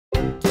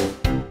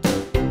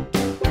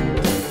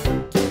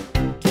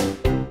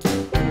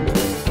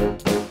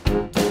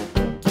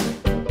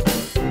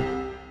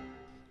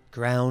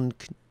ground.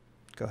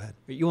 Go ahead.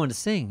 You wanted to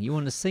sing. You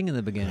wanted to sing in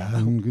the beginning.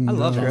 I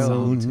love that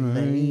song.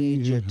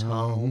 Major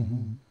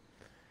Tom.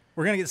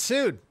 We're going to get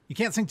sued. You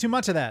can't sing too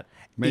much of that.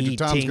 Major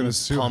Tom's going to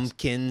sue us.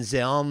 Pumpkins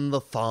on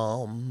the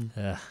farm.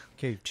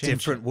 Okay,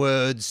 Different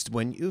words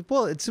when you...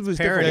 Well, it was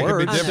parody. different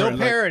words. It's still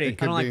parody. I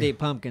don't like to eat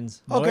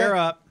pumpkins. Okay. Lawyer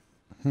up.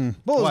 Well,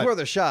 it was worth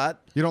a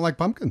shot. You don't like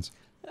pumpkins?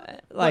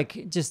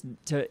 Like, just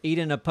to eat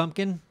in a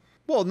pumpkin?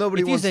 Well,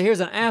 nobody If you wants... say, here's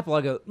an apple,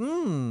 I go,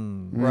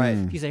 Right.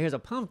 If you say, here's a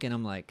pumpkin,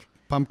 I'm like,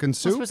 Pumpkin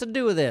what's I soup? supposed to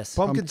do with this?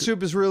 Pumpkin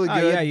soup is really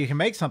Oh, good. yeah, you can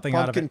make something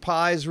out of Pumpkin it.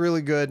 pie is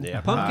really good. Yeah,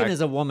 Pumpkin pie.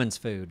 is a woman's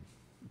food.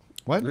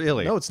 What?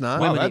 Really? No, it's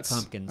not. Women eat that's,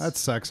 pumpkins.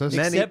 That's sexist.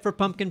 Men- Except for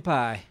pumpkin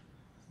pie.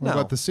 What No.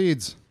 about the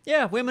seeds?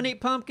 Yeah, women eat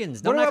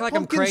pumpkins. What Don't act about like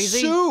I'm pumpkin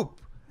crazy. soup?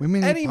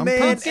 Women eat Any pumpkins?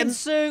 man... Pumpkin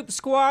soup,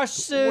 squash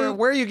soup,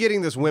 Where are you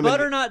getting this women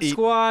butternut eat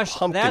squash.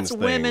 pumpkins That's thing?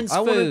 women's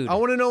I food.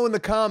 want to know in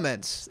the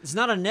comments. It's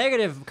not a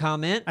negative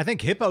comment. I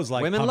think hippos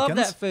like Women pumpkins.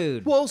 love that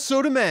food. Well,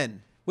 so do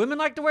men. Women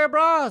like to wear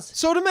bras.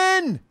 So do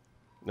men.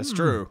 That's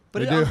true.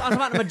 But I'm talking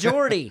about the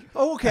majority.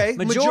 Oh, okay.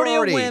 Majority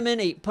of women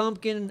eat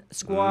pumpkin,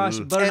 squash,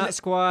 butternut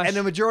squash. And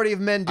the majority of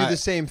men do the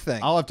same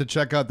thing. I'll have to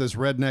check out this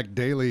Redneck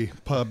Daily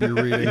pub you're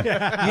reading. You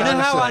know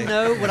how I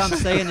know what I'm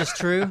saying is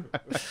true?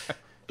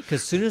 Because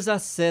as soon as I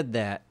said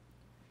that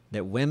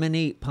women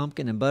eat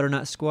pumpkin and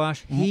butternut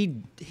squash,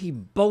 he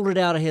bolted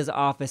out of his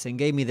office and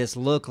gave me this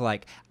look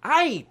like,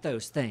 I eat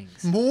those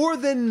things. More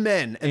than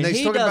men. And they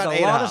he talk does about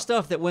a lot Ada of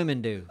stuff that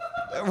women do.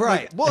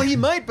 Right. Well, he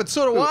might, but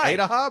so do I.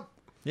 Ada hop?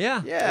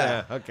 Yeah.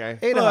 Yeah. Okay.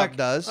 Ada Hop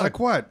does. Like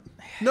what?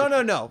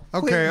 No.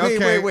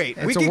 Okay, Wait.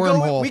 It's We a can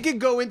wormhole. we can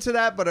go into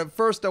that, but at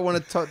first I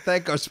want to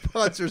thank our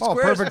sponsor, Oh,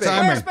 Squarespace. perfect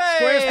timing.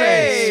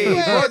 Hey,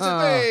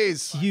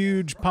 Squarespace.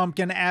 Huge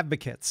pumpkin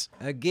advocates.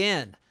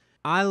 Again,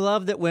 I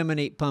love that women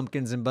eat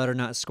pumpkins and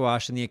butternut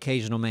squash and the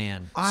occasional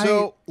man.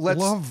 So, I let's-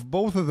 love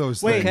both of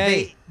those Wait, things.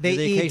 Okay, they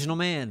the eat- occasional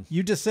man.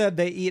 You just said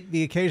they eat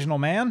the occasional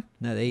man?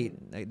 No, they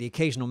eat, the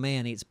occasional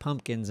man eats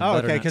pumpkins and Oh,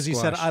 butternut okay, because you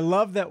said, squash. I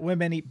love that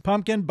women eat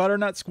pumpkin,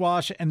 butternut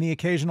squash, and the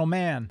occasional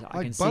man. I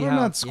Like can see butternut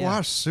how,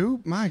 squash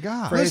soup? My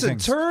God. Listen,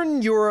 Phrasings.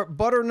 turn your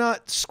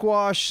butternut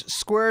squash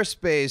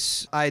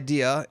Squarespace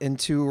idea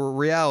into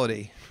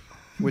reality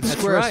with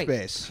That's right.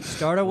 Squarespace.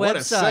 Start a What a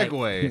website.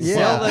 segue. Yeah.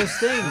 Sell those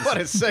things. What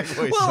a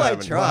segue, Well, I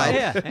Simon. tried.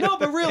 Yeah. No,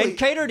 but really. And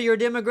cater to your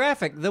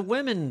demographic, the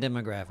women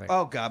demographic.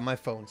 Oh, God, my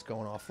phone's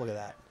going off. Look at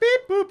that.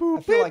 Beep, boop, boop,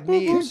 I feel like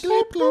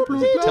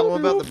Neebs. Tell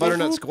them about the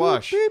butternut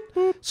squash.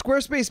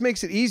 Squarespace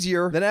makes it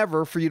easier than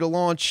ever for you to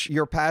launch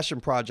your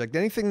passion project.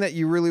 Anything that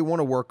you really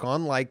want to work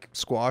on, like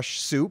squash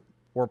soup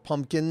or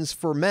pumpkins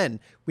for men.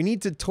 We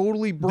need to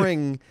totally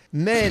bring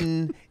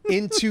men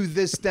into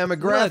this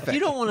demographic. Look,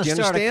 you don't want Do to you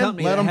start a understand?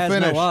 company Let that 'em has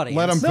finish. no audience.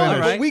 Let 'em No,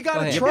 finish. but we Go gotta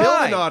ahead. try. Build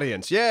an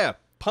audience. Yeah.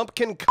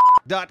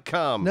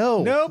 Pumpkin.com.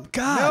 No. Nope.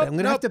 God, Nope. I'm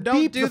going to have to Nope. Don't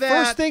beep do the that.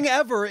 first thing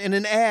ever in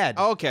an ad.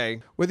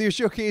 Okay. Whether you're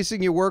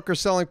showcasing your work or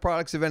selling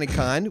products of any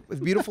kind,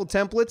 with beautiful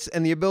templates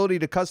and the ability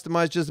to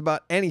customize just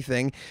about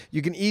anything,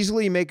 you can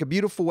easily make a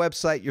beautiful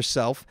website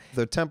yourself.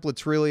 The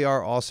templates really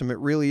are awesome. It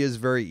really is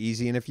very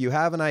easy. And if you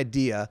have an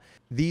idea,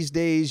 these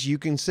days you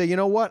can say, you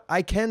know what?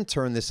 I can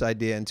turn this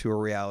idea into a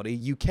reality.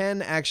 You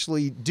can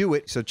actually do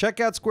it. So check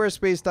out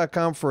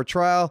squarespace.com for a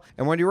trial.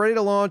 And when you're ready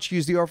to launch,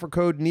 use the offer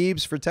code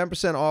Neebs for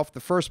 10% off the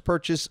first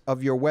purchase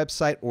of your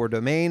website or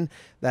domain.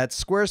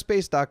 That's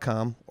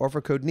squarespace.com,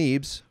 offer code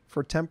Neebs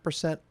for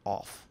 10%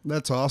 off.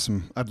 That's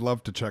awesome. I'd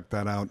love to check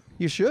that out.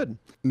 You should.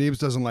 Neebs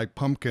doesn't like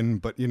pumpkin,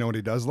 but you know what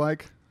he does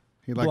like?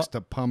 He likes What?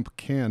 to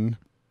pumpkin.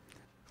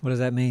 What does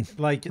that mean?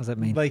 Like, what does that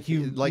mean? Like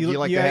you Like you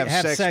like to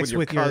have sex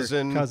with your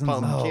cousin, cousins.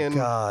 pumpkin. Oh,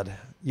 God.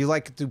 You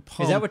like to do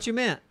pump. Is that what you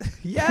meant?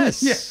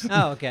 Yes. Yes.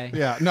 Oh, okay.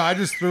 Yeah, no, I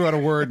just threw out a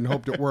word and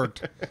hoped it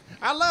worked.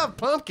 I love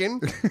pumpkin.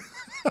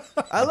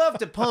 I love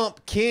to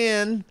pump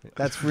Ken.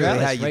 That's really how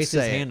Travis you raised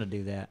his say hand it. to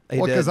do that. He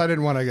Well, did. because I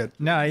didn't want to get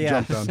No,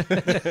 yeah. jumped on. Like,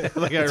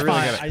 I really fine.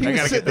 gotta, I I can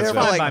gotta sit get there this for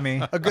out. Fine like by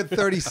me. a good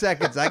 30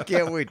 seconds. I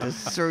can't wait to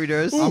see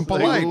this. I'm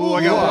polite. Ooh,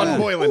 I got one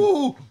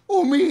boiling.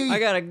 Ooh, me. I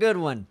got a good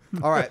one.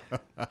 All right.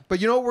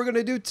 But you know what we're going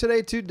to do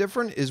today, too,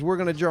 different, is we're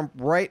going to jump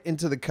right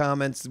into the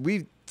comments.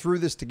 We threw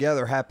this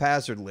together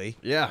haphazardly.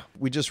 Yeah.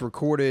 We just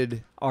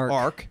recorded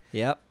Arc.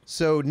 Yep.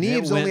 So It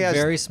Neebs went only has...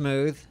 very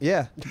smooth,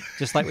 Yeah.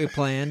 just like we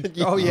planned.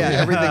 Oh, yeah.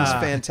 Everything's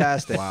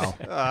fantastic.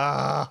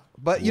 Wow.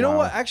 But you know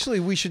what? Actually,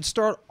 we should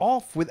start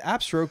off with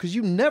Appstro because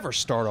you never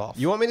start off.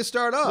 You want me to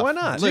start off? Why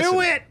not? Listen,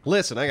 Do it!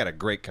 Listen, I got a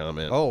great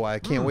comment. Oh, I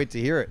can't wait to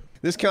hear it.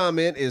 This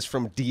comment is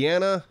from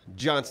Deanna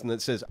Johnson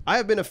that says, I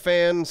have been a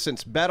fan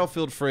since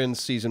Battlefield Friends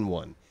Season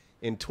 1.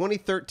 In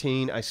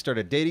 2013, I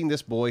started dating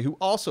this boy who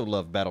also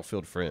loved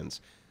Battlefield Friends.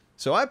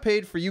 So I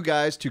paid for you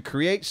guys to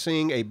create,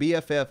 sing a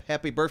BFF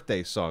happy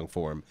birthday song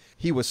for him.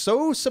 He was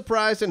so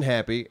surprised and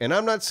happy, and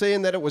I'm not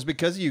saying that it was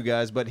because of you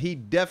guys, but he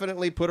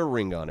definitely put a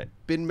ring on it.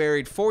 Been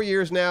married 4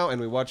 years now,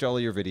 and we watch all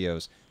of your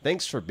videos.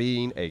 Thanks for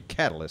being a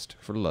catalyst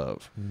for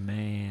love.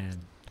 Man.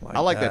 I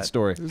like that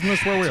story. Isn't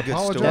this where we That's a good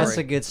apologize? story. That's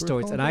a good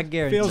story. And I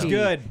guarantee Feels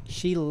good.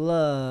 she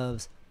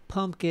loves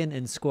pumpkin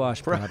and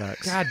squash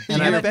products. God And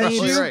damn I it, bet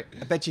Neebs. you, Right.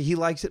 I bet you he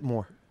likes it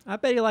more. I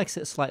bet he likes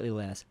it slightly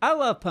less. I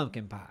love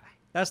pumpkin pie.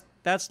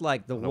 That's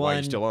like the I don't know why you're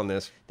one. still on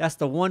this. That's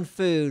the one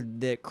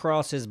food that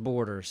crosses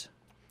borders.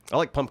 I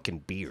like pumpkin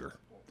beer.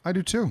 I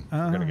do too.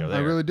 We're gonna go there.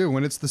 I really do.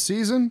 When it's the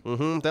season,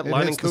 That it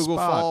Line hits and the Kugel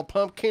spot. fall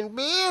pumpkin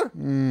beer.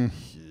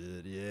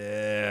 Shit,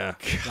 yeah.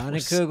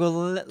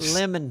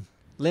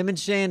 Lemon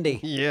shandy.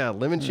 Yeah,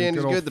 lemon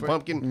shandy's good old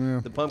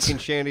good. The pumpkin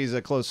shandy's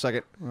a close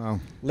second.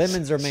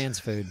 Lemons are man's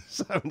food.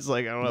 Sounds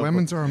like I don't know.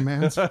 lemons are a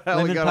man's.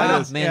 Lemon got pie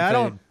on is this. man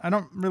Yeah, food. I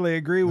don't really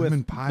agree with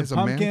Lemon the pie's a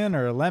man- pumpkin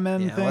or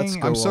lemon Yeah, let's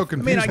thing. go I'm so off.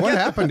 confused. What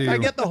happened to you? I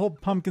get the whole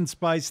pumpkin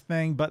spice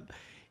thing, but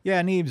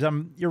yeah,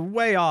 Neebs, you're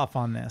way off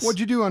on this. What'd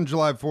you do on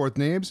July 4th,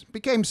 Neebs?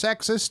 Became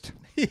sexist.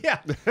 Yeah,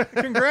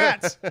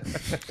 congrats. I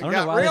don't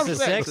know why this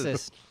is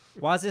sexist.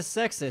 Why is this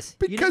sexist?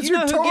 Because you know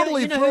you're who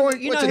totally you know throwing-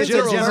 who, you know what's a who It's a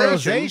gives birth?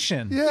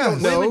 generalization. Yeah,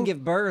 Women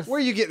give birth. Where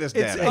you get this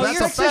data? Oh, That's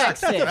you're a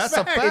fact. sexist. That's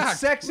a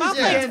fact. It's sexist My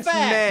against man's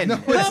fat. men.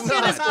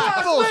 Pumpkin is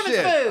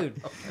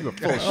women's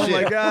food. Oh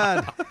my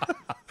god.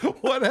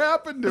 What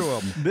happened to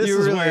him? This You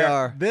is really where,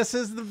 are. This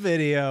is the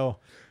video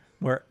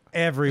where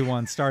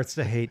everyone starts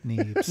to hate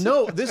Neebs.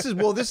 No, this is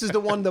the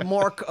one, the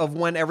mark of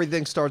when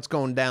everything starts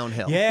going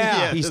downhill.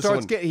 Yeah. he this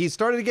starts one. he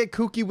started to get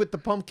kooky with the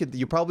pumpkin.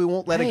 You probably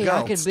won't let Hey, it go. I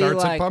could be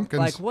Starts at pumpkins.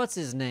 like what's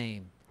his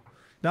name?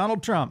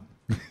 Donald Trump.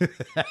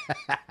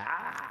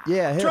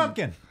 Yeah, him.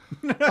 Trumpkin.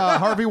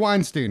 Harvey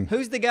Weinstein.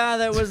 Who's the guy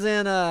that was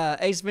in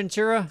Ace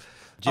Ventura?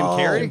 Jim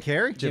Carrey? Jim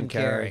Carrey? Jim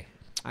Carrey.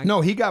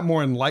 No, he got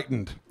more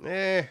enlightened.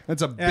 Eh.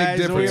 That's a big Yeah,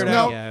 he's a difference. weirdo.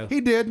 No, Yeah. he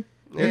did.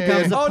 He Here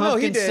comes did. the Oh, no,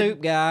 he pumpkin did.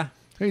 soup guy.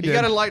 He You did.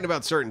 got enlightened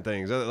about certain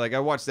things. Like I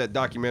watched that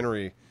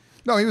documentary.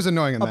 No, he was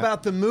annoying in that.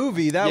 About the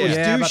movie, that Yeah. was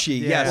Yeah, but-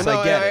 douchey. yeah. Yes, Well,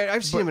 I get it.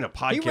 I've seen him in a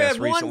podcast He read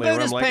one recently where I'm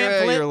Buddhist like,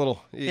 pamphlet you're a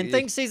little. and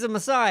thinks he's a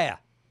messiah.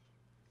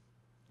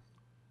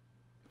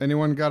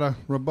 Anyone got a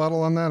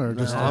rebuttal on that, or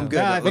just? I'm good.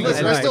 Yeah, I think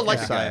Listen, it's I still right.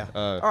 like the guy.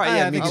 All right,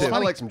 yeah, I me think too. it's I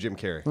funny. like some Jim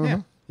Carrey.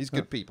 Yeah. He's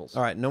good peoples.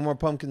 All right, no more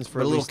pumpkins for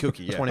But at a little least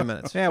kooky, yeah. 20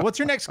 minutes. Yeah, what's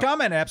your next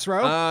comment,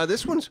 Epsro?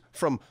 This one's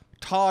from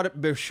Todd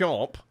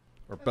Beauchamp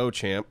or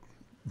Beauchamp.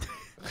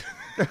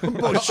 I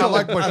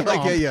like what I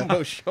like it, yeah.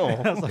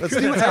 Beauchamp. Let's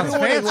do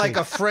everyone in like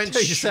a French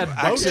You said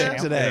accent Beauchamp.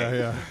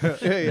 today.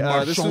 Hey,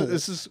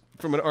 this is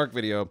from an ARC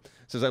video. It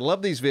says, I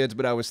love these vids,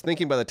 but I was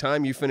thinking by the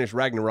time you finish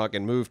Ragnarok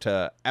and move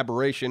to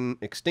Aberration,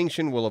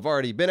 Extinction will have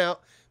already been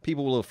out.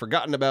 People will have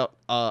forgotten about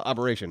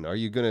Aberration. Are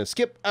you going to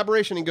skip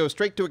Aberration and go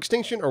straight to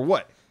Extinction, or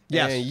what?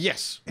 Yes. And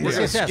yes. We're Yes,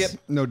 going to yes, yes.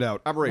 skip No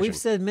doubt. Aberration. We've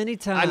said many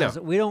I know. times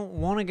we don't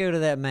want to go to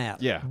that map.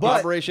 Yeah. But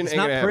Aberration It's ain't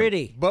not gonna happen.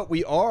 pretty. But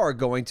we are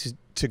going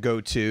to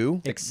go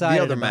to Excited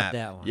the other about map.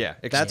 that one. Yeah.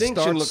 That Extinction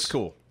starts- looks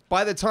cool.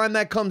 By the time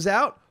that comes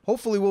out,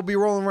 hopefully we'll be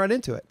rolling right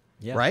into it.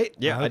 Yeah. Right?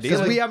 Yeah, I hope Because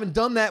ideally. we haven't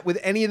done that with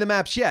any of the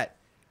maps yet.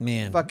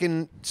 Man,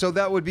 Fucking, so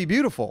that would be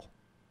beautiful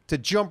to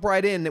jump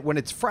right in when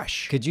it's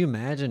fresh. could you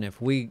imagine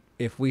if we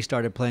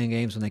started playing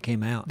games when they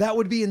came out? That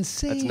would be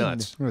insane. That's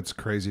nuts. That's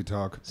crazy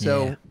talk.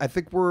 So Yeah. I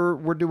think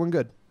we're doing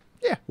good.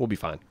 Yeah. We'll be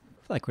fine.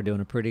 I feel like we're doing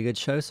a pretty good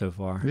show so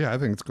far. Yeah, I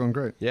think it's going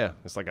great. Yeah.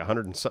 It's like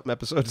 100 and something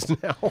episodes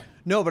now.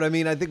 No, but I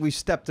mean, I think we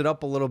stepped it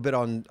up a little bit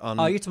on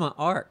Oh, you're talking about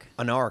Arc.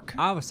 an arc.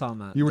 I was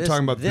talking about You were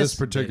talking about this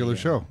particular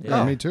video. show. Yeah.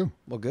 Yeah, me too.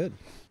 Well, good.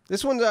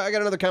 This one, I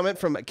got another comment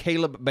from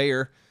Caleb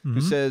Bayer, who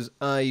says,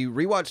 I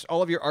rewatched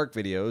all of your ARC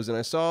videos, and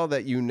I saw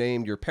that you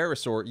named your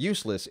Parasaur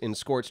useless in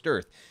Scorched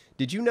Earth.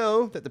 Did you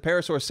know that the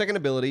Parasaur's second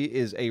ability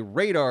is a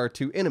radar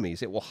to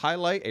enemies? It will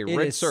highlight a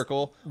red is-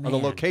 circle on the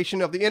man.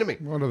 location of the enemy.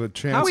 What are the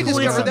chances? How we of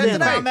discovered that coincidence.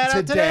 today? Found that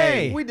out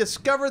today. We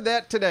discovered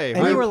that today.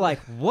 And you were like,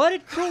 what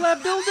did Cruel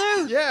Abdul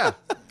do? Yeah.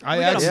 I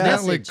We got a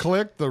accidentally message.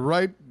 clicked the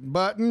right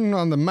button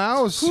on the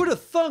mouse. Who'd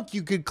have thunk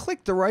you could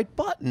click the right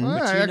button? I You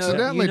know-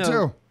 accidentally you know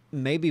too.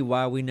 Maybe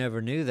why we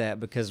never knew that,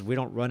 because we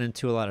don't run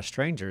into a lot of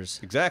strangers.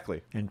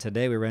 Exactly. And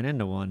today we ran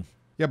into one.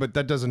 Yeah, but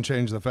that doesn't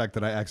change the fact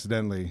that I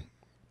accidentally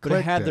But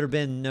clicked had it. there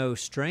been no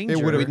stranger, It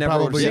would have We'd never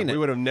probably seen it. We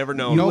would have never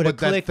known. No, would've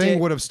but that clicked thing it.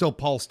 would have still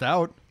pulsed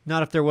out.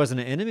 not if there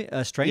wasn't an enemy, a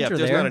Yeah, stranger if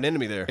there's there. not an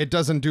enemy there. It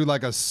doesn't do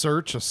like a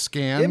search, a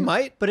scan. It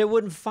might. But it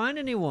wouldn't find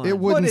anyone. It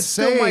wouldn't it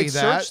still say might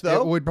that. search,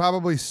 though. It would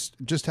probably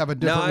just have a No,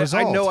 different I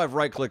result. know I've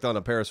right-clicked on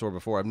a Parasaur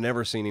before. I've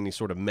never seen any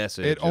sort of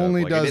message. It of,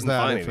 only like, does it didn't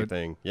that find if it-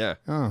 anything. Yeah.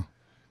 Oh.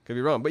 Could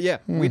be wrong. But yeah,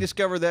 we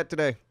discovered that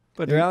today.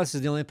 But Dallas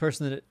is the only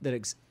person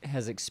that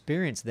has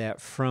experienced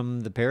that from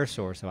the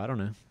Parasaur, so I don't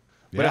know.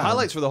 But it Yeah.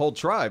 highlights for the whole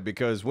tribe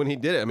because when he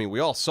did it, I mean, we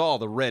all saw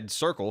the red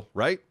circle,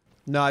 right?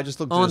 No, I just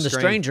looked On at the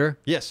stranger,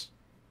 Yes.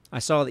 I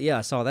saw that. Yeah,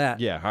 I saw that.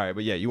 Yeah. All right.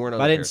 But yeah, you weren't on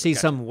But I the didn't see Parasaur.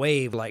 some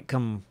wave like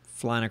come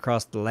flying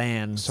across the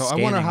land. So I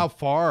wonder scanning. how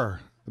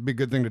far. It'd be a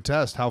good thing to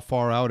test how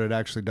far out it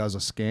actually does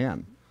a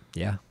scan.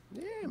 Yeah.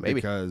 Yeah, maybe.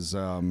 Because,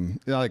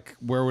 like,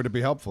 where would it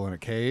be helpful in a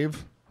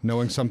cave,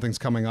 knowing something's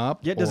coming up?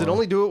 Yeah, does it Or-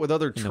 only do it with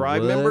other the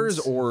tribe members,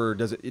 woods? or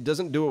does it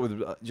doesn't do it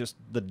with just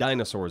the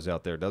dinosaurs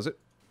out there, does it?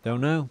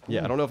 Don't know.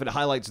 Yeah, I don't know if it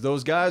highlights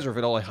those guys or if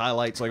it only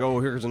highlights like, oh,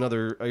 here's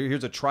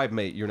a tribe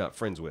mate you're not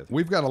friends with.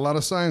 We've got a lot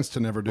of science to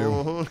never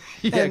do.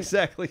 Yeah,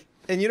 exactly.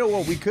 And you know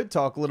what? We could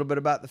talk a little bit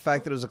about the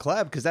fact that it was a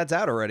collab because that's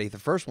out already, the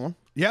first one.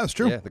 Yeah, it's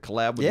true. Yeah, the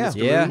collab with Yeah,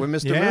 Mr. Yeah. Moon.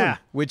 with Mr. Yeah. Moon,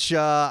 which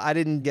I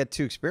didn't get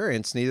to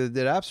experience. Neither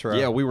did Absro.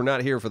 Yeah, we were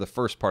not here for the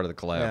first part of the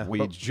collab. Yeah.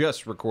 We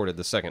just recorded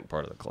the second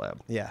part of the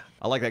collab. Yeah.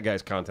 I like that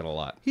guy's content a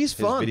lot. He's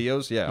His fun.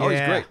 videos, yeah. Oh, he's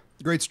Yeah. great.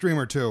 Great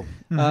streamer, too.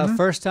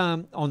 First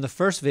time on the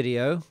first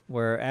video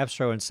where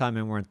Abstro and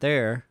Simon weren't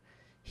there,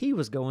 he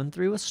was going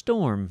through a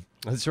storm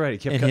That's right. He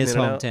kept in cutting his in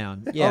and out.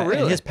 hometown. Yeah,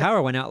 really? and his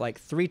power went out like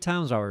 3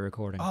 times while we were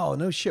recording. Oh,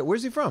 no shit.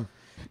 Where's he from?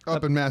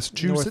 Up in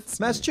Massachusetts.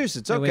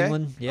 Massachusetts. New Okay.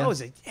 England, yeah. I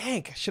was a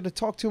yank. I should have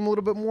talked to him a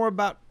little bit more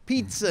about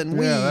pizza and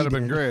weed. Yeah, that'd have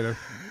been great.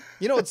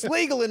 You know, it's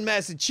legal in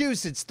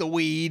Massachusetts, the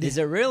weed. Is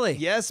it really?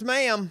 Yes,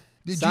 ma'am.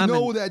 Did Simon-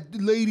 you know that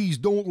ladies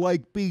don't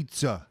like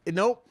pizza?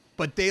 Nope.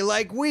 But they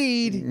like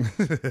weed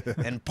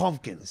and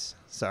pumpkins.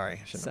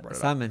 Sorry. I shouldn't have brought it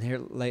up. Simon here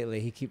lately,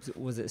 he keeps,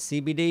 was it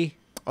CBD?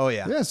 Oh,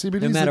 yeah. Yeah,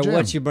 CBD's No matter the jam.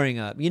 what you bring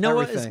up. You know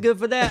what? It's Everything. good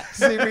for that.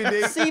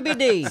 CBD.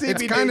 CBD.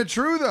 It's kind of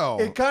true, though.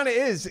 It kind of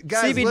is.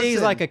 Guys, CBD is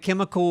listen. like a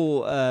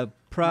chemical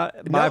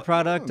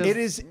byproduct of... It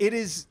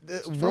is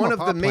from one a of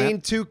the pot main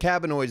plant. 2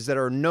 cannabinoids that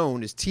are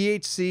known is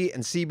THC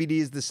and CBD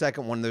is the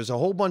second one. There's a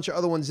whole bunch of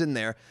other ones in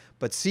there,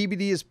 but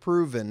CBD is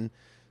proven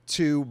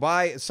to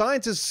by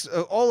scientists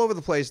all over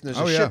the place, and there's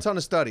a Oh, yeah. shit ton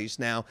of studies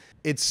now.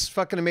 It's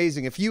fucking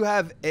amazing.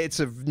 It's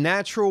a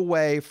natural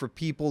way for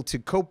people to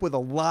cope with a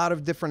lot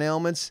of different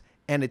ailments,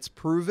 and it's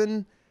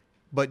proven,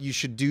 but you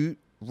should do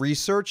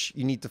research.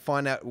 You need to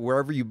find out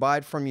wherever you buy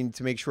it from. You need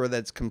to make sure that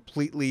it's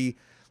completely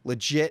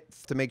legit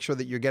to make sure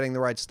that you're getting the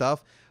right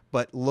stuff.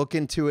 But look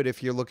into it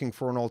if you're looking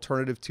for an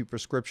alternative to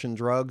prescription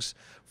drugs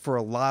for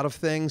a lot of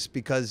things,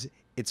 because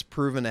it's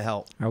proven to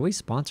help. Are we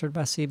sponsored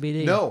by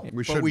CBD? No, we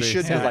but should we be.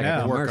 should Yeah, be. like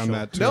a work on commercial.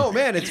 that, too. No,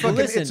 man, it's fucking.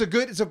 Listen.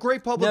 It's a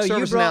great public No, you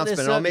service brought this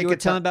announcement. up. I'll make you were it.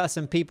 telling about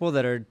some people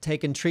that are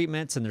taking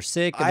treatments and they're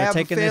sick and I they're have a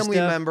taking this family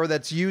stuff. member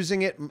that's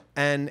using it,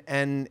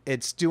 and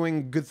it's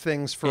doing good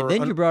things for. And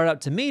then you brought it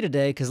up to me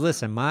today because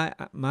listen,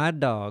 my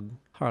dog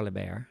Harley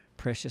Bear,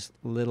 precious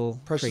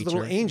little precious creature.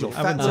 little angel.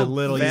 I wouldn't say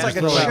little. It's You like just a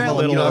throw that shell.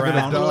 little You know,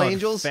 around. little Dog.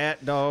 angels.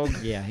 Fat dog.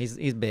 Yeah, he's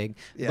big,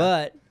 Yeah.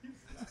 but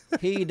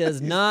he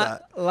does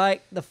not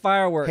like the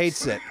fireworks.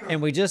 Hates it.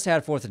 And we just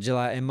had 4th of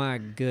July, and my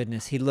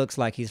goodness, he looks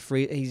like he's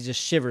free. He just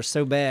shivers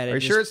so bad. Are you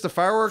sure it's the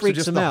fireworks or freaks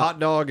just him the out. hot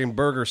dog and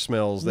burger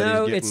smells that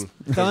No, he's it's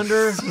getting?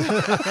 thunder.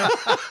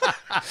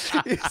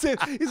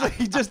 He's like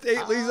he just ate.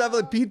 He's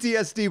having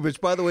PTSD, which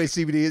by the way,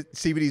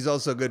 CBD is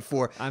also good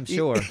for. I'm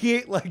sure. He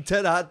ate like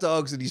 10 hot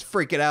dogs and he's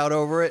freaking out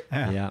over it.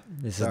 Yeah,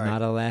 this Sorry. is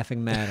not a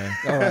laughing matter.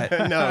 All right.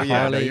 No, yeah, no,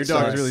 Harley your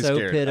dog is is really so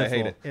scared. pitiful. I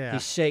hate it. Yeah. He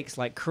shakes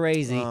like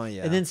crazy. Oh,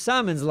 yeah. And then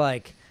Simon's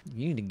like,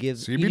 "You need to give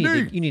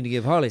CBD. You need to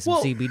give Harley some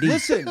Well, CBD."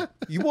 listen.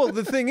 Well,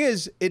 the thing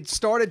is, it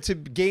started to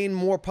gain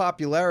more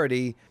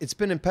popularity. It's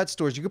been in pet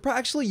stores. You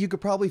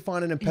could probably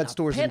find it in pet a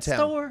stores pet in town.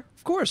 store?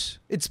 Of course,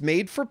 it's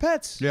made for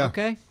pets. Yeah.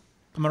 Okay,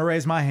 I'm going to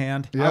raise my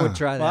hand. Yeah. I would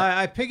try that. Well,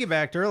 I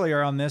piggybacked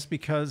earlier on this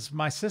because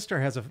my sister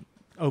has a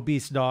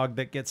obese dog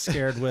that gets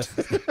scared with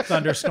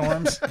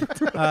thunderstorms.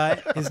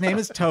 His name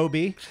is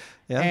Toby,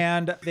 Yeah.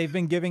 and they've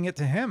been giving it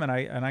to him, and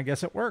I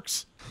guess it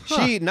works.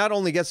 She not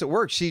only gets it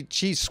work, she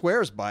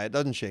swears by it,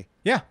 doesn't she?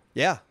 Yeah,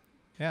 Yeah.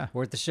 yeah.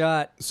 Worth the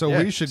shot. So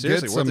Yeah, we should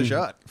seriously, get worth a some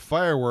shot.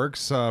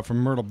 fireworks from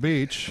Myrtle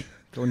Beach.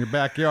 Go in your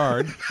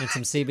backyard. And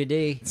some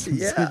CBD.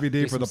 Yeah. CBD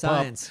Do for the some pup.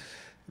 science.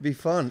 It'd be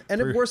fun.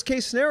 And in worst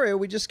case scenario,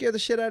 we just scare the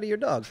shit out of your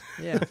dog.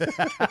 Yeah.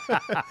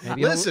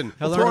 Maybe he'll- Listen,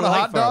 he'll learn throw to in a like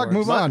hot dog, fireworks.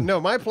 move on.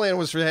 No, my plan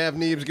was to have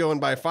Neebs go and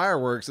buy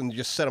fireworks and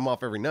just set them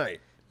off every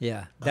night.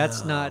 Yeah,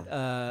 that's not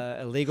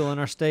illegal in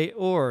our state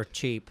or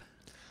cheap.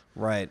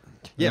 Right.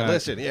 Yeah, Right.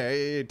 listen, yeah,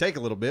 it take a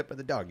little bit, but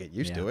the dog get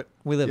used to Yeah. it.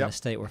 We live in Yep. a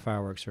state where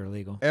fireworks are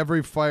illegal.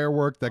 Every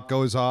firework that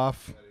goes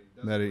off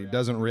that he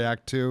doesn't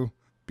react to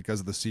because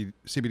of the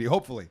CBD,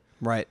 hopefully.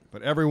 Right.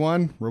 But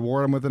everyone,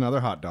 reward him with another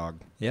hot dog.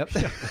 Yep.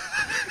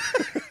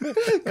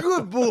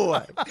 Good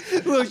boy.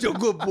 Look, you're a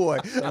good boy.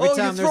 Every oh, time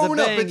you're there's a throwing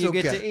up. bang, It's you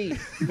okay. get to eat.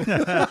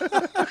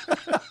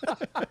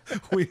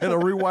 We had to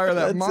rewire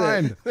that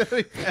mind.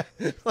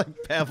 Like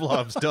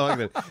Pavlov's dog.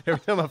 Then every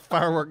time a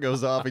firework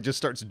goes off, he just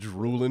starts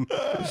drooling.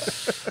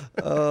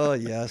 Oh,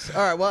 yes.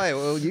 All right.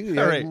 Well, you.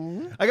 All right,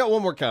 I got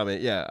one more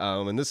comment. Yeah,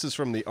 and this is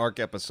from the ARC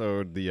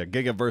episode, the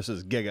Giga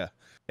versus Giga.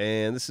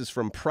 And this is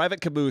from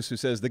Private Caboose, who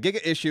says, the Giga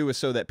issue is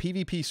so that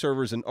PvP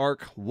servers in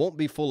ARC won't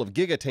be full of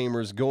Giga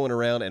tamers going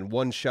around and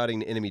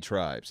one-shotting enemy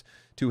tribes.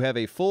 To have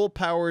a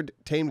full-powered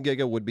tamed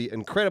Giga would be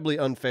incredibly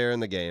unfair in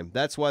the game.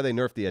 That's why they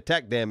nerfed the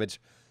attack damage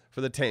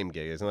for the tamed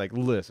Gigas. And like,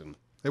 listen,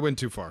 They went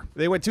too far.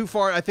 they went too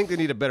far. I think they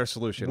need a better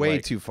solution. Way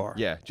Like, too far.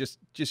 Yeah, just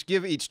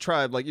give each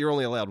tribe, like, you're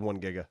only allowed 1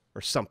 Giga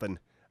or something.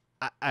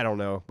 I don't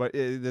know, but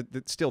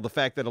still, the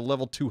fact that a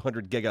level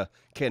 200 Giga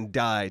can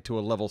die to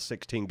a level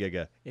 16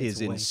 Giga It's is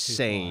way too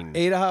insane.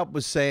 Adahop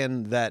was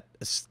saying that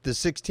the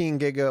 16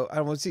 giga, I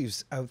don't want to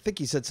see, I think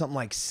he said something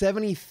like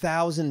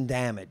 70,000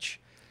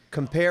 damage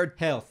compared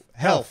Health.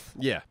 health.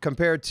 Yeah.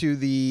 Compared to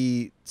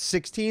the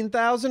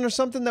 16,000 or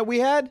something that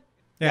we had.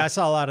 Yeah, I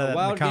saw a lot of that in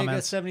Wild the Giga,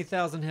 comments.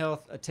 70,000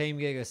 health. A Tame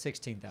Giga,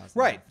 16,000.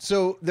 Right.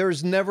 So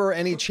there's never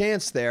any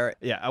chance there.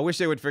 Yeah, I wish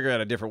they would figure out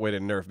a different way to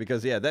nerf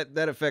because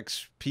that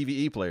affects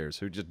PvE players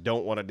who just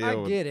don't want to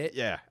deal. I get it.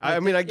 Yeah, I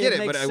mean I get it,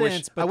 but makes I wish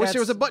sense, but there was a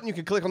that's- button you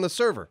could click on the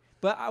server.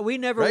 But we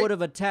never Right? would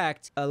have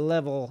attacked a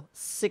level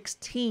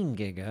 16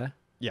 Giga.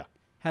 Yeah.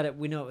 Had it,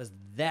 we know it was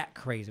that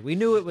crazy. We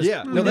knew it was.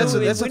 Yeah, we no, knew that's it,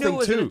 the we knew thing, it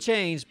was too. going to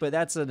change, but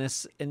that's an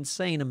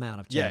insane amount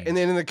of change. Yeah, and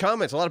then in the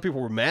comments, a lot of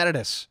people were mad at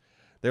us.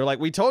 They were like,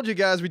 "We told you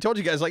guys.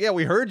 Like, yeah,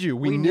 we heard you.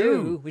 We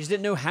knew. We just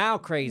didn't know how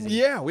crazy.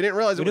 Yeah, we didn't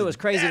realize we knew it was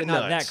crazy, but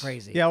not that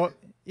crazy.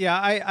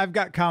 Yeah, I've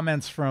got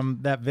comments from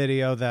that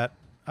video that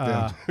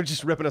They're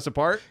just ripping us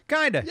apart.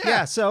 kinda.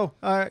 Yeah. So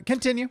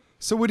continue.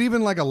 So would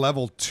even like a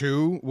level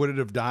 2, would it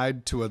have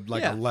died to a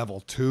Yeah.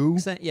 level 2?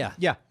 Yeah.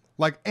 Yeah.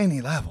 Like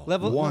any level.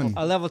 Level 1.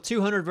 A level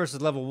 200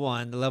 versus level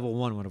 1. The level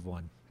 1 would have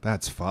won.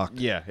 That's fucked.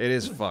 Yeah, it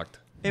is fucked.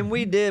 And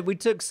we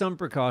took some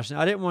precaution.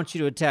 I didn't want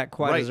you to attack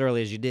quite Right. as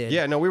early as you did.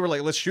 Yeah, no, we were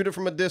like, let's shoot it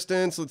from a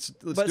distance. Let's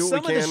But do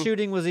some what we of can. the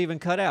shooting was even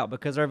cut out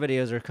because our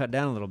videos are cut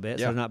down a little bit,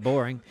 so Yeah. they're not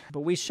boring.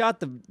 But we shot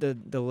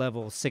the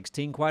level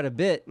 16 quite a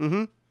bit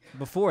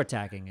before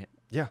attacking it.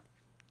 Yeah,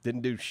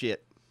 didn't do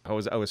shit. I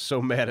was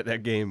so mad at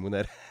that game when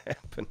that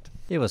happened.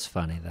 It was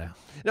funny though.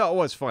 No, it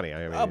was funny.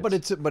 I mean, But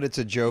it's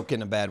a joke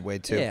in a bad way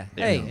too. Yeah.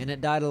 Hey, and it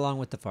died along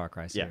with the Far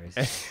Cry yeah.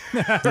 series.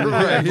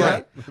 right,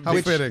 right.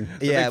 How fitting.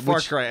 Yeah, Big Far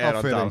which- Cry ad how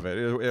on top of it.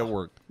 It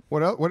worked.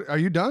 What else? What are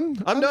you done?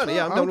 I'm done.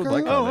 Yeah, I'm done with my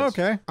Okay. comments.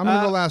 Oh, okay. I'm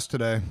gonna go last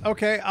today.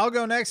 Okay, I'll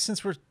go next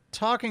since we're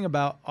talking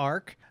about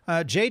Arc.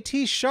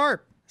 JT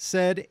Sharp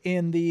said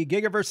in the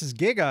Giga versus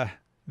Giga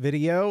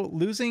video,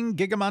 losing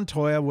Giga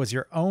Montoya was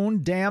your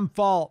own damn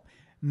fault.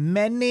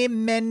 Many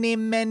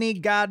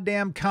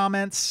goddamn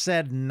comments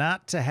said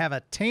not to have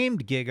a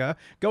tamed Giga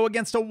go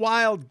against a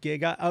wild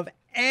Giga of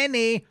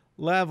any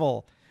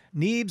level.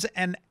 Neebs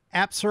and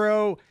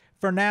Apsaro,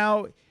 for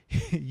now,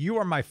 you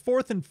are my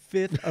 4th and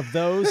 5th of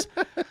those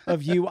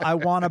of you I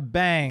want to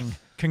bang.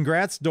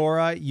 Congrats,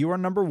 Dora. You are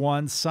number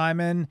 1.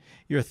 Simon,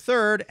 you're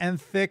 3rd, and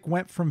Thick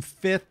went from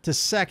 5th to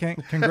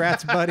 2nd.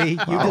 Congrats, buddy. You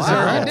deserve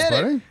Congrats,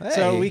 it. buddy.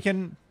 So we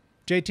can,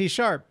 JT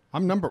Sharp.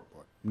 I'm number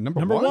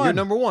Number one. one. You're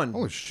number 1.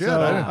 Holy shit! So,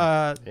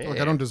 I didn't, like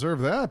I don't deserve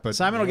that, but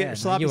Simon will get Yeah, your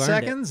sloppy you earned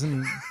seconds.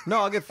 And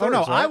No, I'll get oh, thirds. no,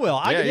 right? I will.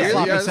 I can get you're-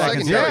 sloppy you're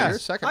seconds. second, Yeah. you're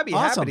second. I'd be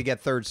Awesome. happy to get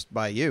thirds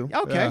by you.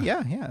 Okay,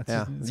 yeah. It's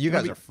Yeah, you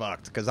gonna guys are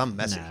fucked because I'm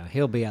messy. No,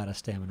 he'll be out of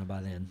stamina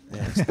by then.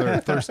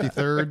 thirsty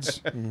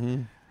thirds.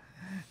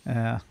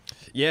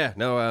 Yeah,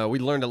 no, we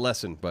learned a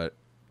lesson, but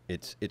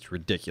it's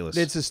ridiculous.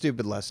 It's a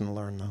stupid lesson to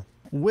learn, though.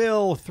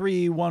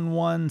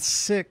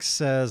 Will3116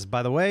 says,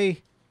 by the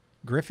way,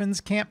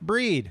 griffins can't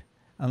breed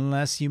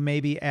unless you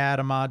maybe add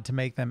a mod to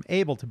make them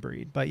able to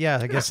breed. But yeah,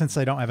 I guess since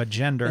they don't have a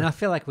gender. And I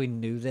feel like we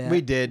knew that. We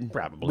did.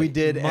 Probably. We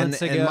did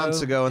Months and ago,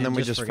 months ago, and then and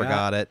we just just forgot.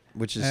 forgot it,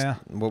 which is Yeah.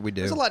 what we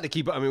do. There's a lot to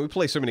keep up. I mean, we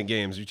play so many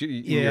games. In your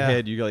Yeah.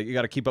 head, you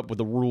got to keep up with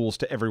the rules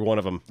to every one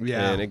of them.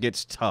 Yeah. And it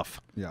gets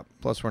tough. Yep.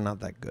 Plus, we're not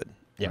that good.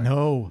 Yeah.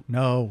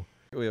 No.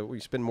 We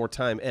spend more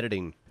time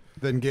editing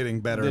Then getting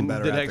better than, and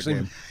better than at actually the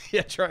game.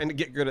 yeah, trying to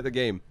get good at the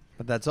game.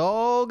 But that's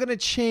all gonna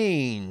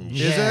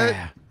change. Is it?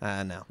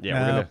 No.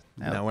 Yeah,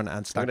 No, we're not.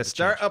 It's we're not gonna gonna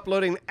start change.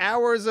 uploading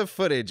hours of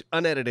footage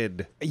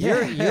unedited.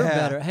 You're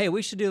better. Hey,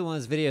 we should do one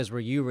of those videos where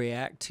you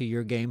react to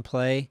your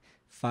gameplay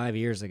 5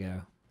 years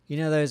ago. You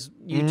know those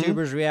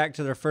YouTubers react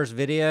to their first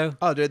video?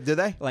 Oh, did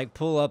they? Like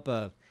pull up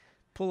a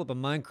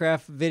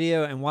Minecraft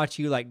video and watch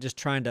you like just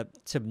trying to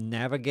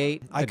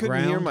navigate the I couldn't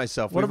ground. hear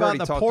myself. What We've about already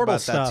the talked portal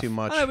about stuff? that too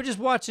much. I know, but just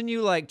watching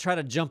you like try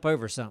to jump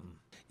over something.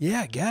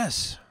 Yeah, I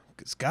guess.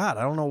 'Cause God,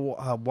 I don't know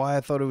why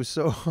I thought it was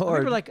so I hard.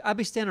 remember like I'd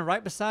be standing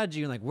right beside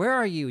you and like, where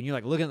are you? And you're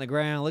like looking at the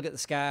ground, look at the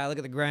sky, look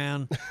at the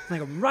ground.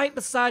 Like right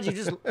beside you,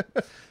 just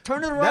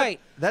turn to the right.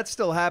 That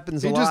still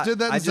happens He a lot. just did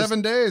that in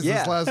 7 days,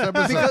 this last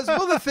episode. Because,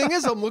 well, the thing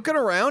is, I'm looking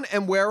around,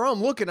 and where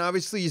I'm looking,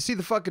 obviously, you see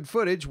the fucking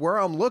footage. Where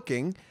I'm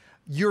looking,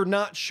 you're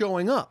not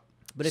showing up.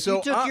 But if So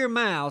you took I- your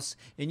mouse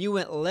and you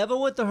went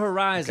level with the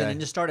horizon Okay. and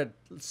just started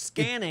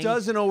scanning It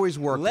doesn't always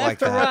work left like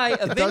to that. right, It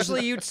doesn't-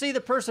 eventually you'd see the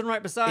person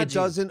right beside It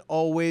you. doesn't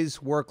always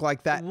work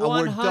like that. We're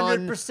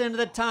 100% of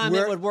the time it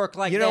We're- would work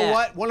like you that. know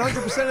what?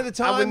 100% of the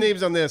time. I'm with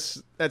Neebs on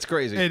this. That's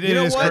crazy. It You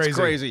know is what? That's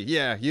crazy. crazy.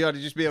 Yeah, you ought to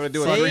just be able to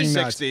do a See?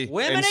 360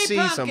 Women and ain't see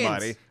pumpkins.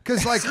 somebody.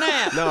 Because like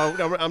Snap.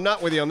 No, I'm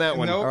not with you on that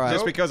one. Nope. Just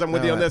Nope. because I'm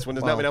with you on this one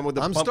does not mean I'm with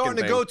the I'm pumpkin starting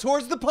to thing. go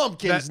towards the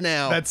pumpkins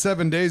now. that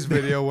 7 days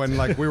video when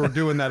like we were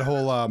doing that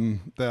whole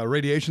the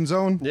radiation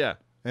zone. Yeah.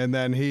 And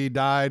then he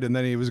died, and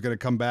then he was going to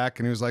come back,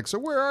 and he was like, "So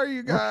where are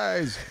you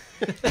guys?"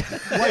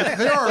 Like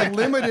there are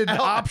limited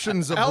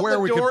options of Out where the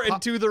we door could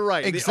and to the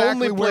right.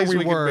 Exactly the only where place we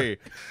we were. could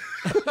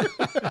be.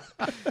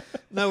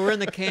 No, we're in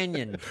the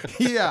canyon.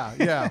 Yeah.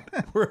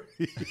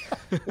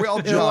 We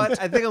all You know what?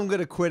 jumped. I think I'm going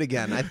to quit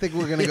again. I think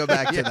we're going to go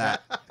back to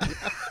that.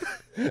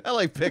 I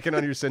like picking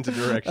on your sense of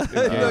direction.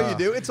 No, you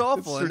do. It's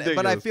awful, It's but I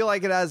ridiculous. feel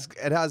like it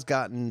has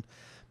gotten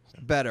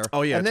better.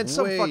 Oh, yeah, And then it's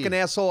some way- fucking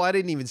asshole, I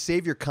didn't even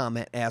save your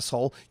comment,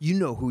 asshole. You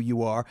know who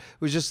you are.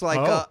 It was just like,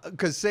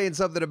 because saying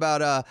something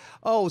about,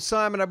 oh,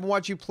 Simon, I've been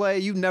watching you play.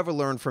 You never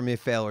learn from your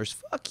failures.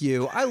 Fuck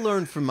you. I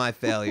learned from my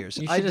failures.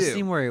 You I should have do.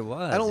 seen where he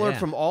was. I don't learn yeah.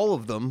 from all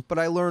of them, but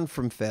I learn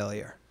from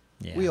failure.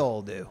 Yeah. We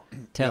all do.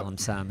 Tell him,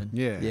 Simon.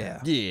 Yeah. Yeah.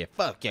 Yeah,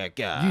 fuck that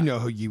guy. You know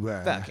who you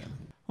are. Fuck him.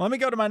 Let me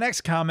go to my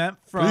next comment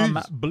from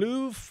Please.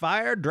 Blue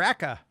Fire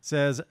Draka.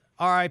 Says,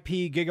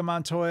 R.I.P. Giga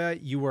Montoya,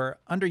 you were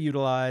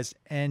underutilized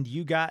and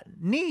you got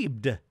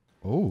neebed.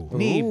 Oh.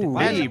 Neebed.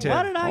 Adjective.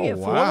 Why did I get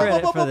full wow.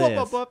 credit for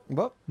this?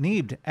 Well,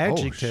 Neebed.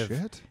 Adjective.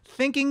 shit.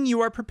 Thinking you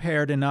are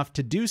prepared enough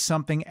to do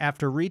something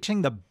after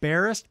reaching the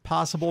barest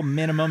possible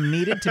minimum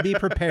needed to be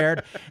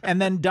prepared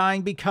and then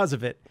dying because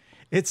of it.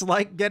 It's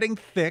like getting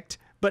thicked,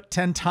 but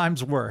 10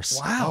 times worse.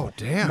 Wow. Oh,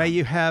 damn. May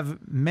you have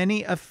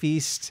many a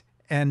feast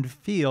and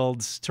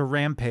fields to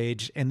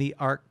rampage in the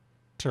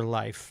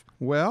afterlife.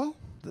 Well,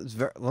 that's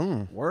very.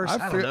 Worse,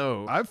 I don't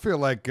know. I feel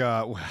like,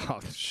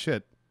 well,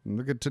 shit.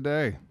 Look at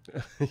today. Oh,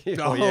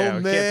 yeah, we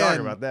can't man. talk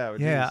about that.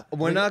 Yeah.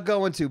 We're not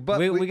going to, but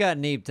We got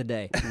Neeb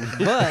today.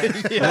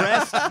 But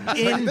Rest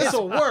in This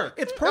will work.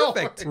 it's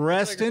perfect.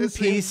 Rest in This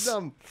seems peace,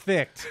 dumb.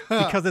 thicked,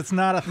 because it's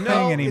not a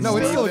thing anymore. no,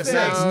 it's still a It's thing.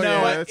 not- No,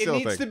 yeah, but it's it still a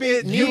needs thing. to be.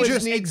 You You just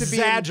just need to be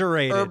in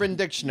exaggerated. Urban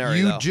Dictionary.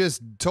 You though.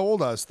 just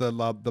told us the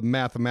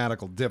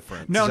mathematical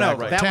difference. No,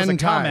 Exactly. that was 10 a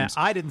comment. times.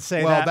 I didn't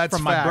say Well, that that's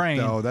from fact, my brain.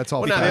 though. That's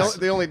all Well, no, because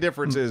the only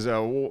difference is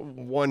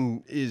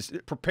one is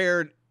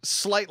prepared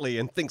slightly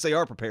and thinks they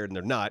are prepared and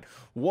they're not.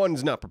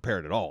 One's not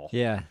prepared at all.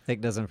 yeah, Thick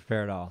doesn't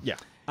prepare at all. Yeah.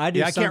 I do.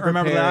 Yeah, I some can't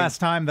remember the preparing. last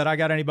time that I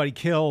got anybody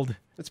killed.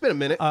 It's been a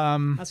minute.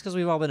 That's because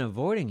we've all been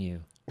avoiding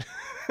you.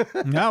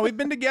 No, we've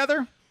been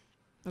together.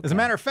 As a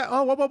matter of fact,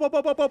 oh,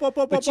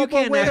 whoa, But you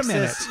can't wait a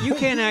minute. access. You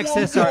can't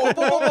access our. You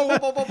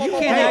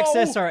can't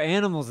access our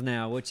animals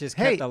now, which has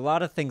kept Hey. a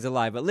lot of things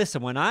alive. But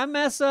listen, when I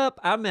mess up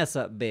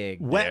big.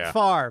 Wet Yeah.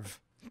 Favre.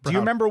 Do you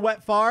remember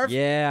Wet Favre?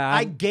 Yeah,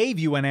 I gave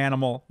you an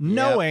animal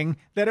knowing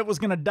that it was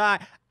going to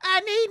die. I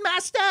need my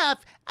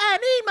stuff. I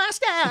need my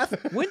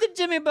stuff. When did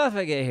Jimmy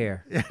Buffett get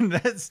here?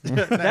 That's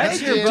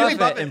That's your Jimmy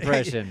Buffett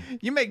impression.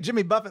 You make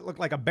Jimmy Buffett look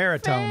like a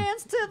baritone.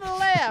 Hands to the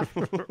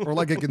left. or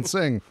like it can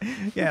sing.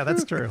 Yeah,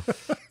 that's true.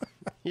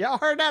 Y'all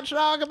heard that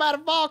song about a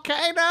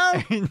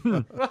volcano?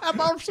 I'm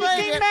gonna sing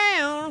Came it.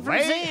 down from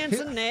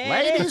Cincinnati.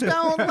 Ladies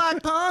don't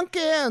like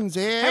pumpkins.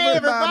 Hey,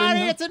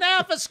 everybody, it's an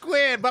alpha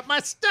squid, but my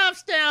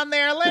stuff's down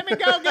there. Let me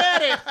go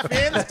get it.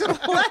 Fins to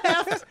the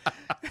left.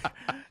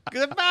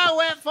 Goodbye,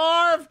 Wet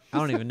Favre. I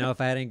don't even know if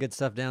I had any good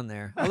stuff down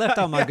there. I left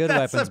all my good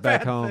That's weapons a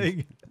back bad home.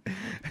 thing.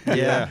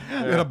 Yeah.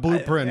 We had a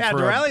blueprint Yeah, for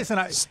Doraleous and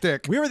I,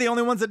 stick. we were the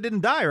only ones that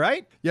didn't die,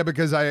 right? Yeah,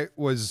 because I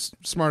was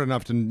smart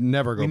enough to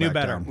never go We back knew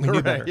better. down. We knew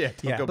Right, better. yeah,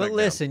 don't go back But down.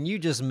 listen, you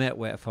just met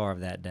Wet Favre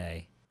that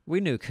day. We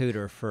knew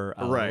Cooter for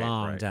a Right,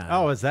 long right. time.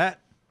 Oh, is that?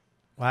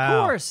 Wow.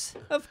 of course.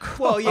 Of course.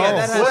 Well, yeah,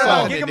 that has What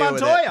about something Giga to do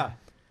with it. Montoya?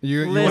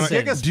 You Listen.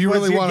 wanna, Giga, do you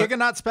really was want Giga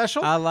not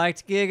special? I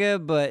liked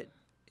Giga, but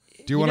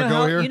Do you want to know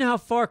go how, here? You know how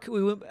far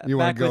we went You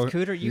wanna back go- with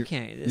Cooter? You you-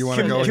 can't. you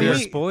wanna go It'd be here? a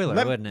spoiler,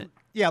 Let- wouldn't it?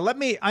 Yeah, let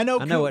me. I know.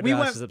 I know what we Josh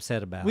went. is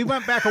upset about. We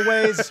went back a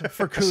ways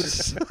for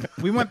Cooter.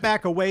 We went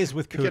back a ways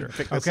with Gotta Cooter.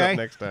 pick this Okay. up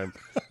next time.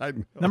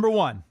 Number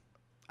one,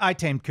 I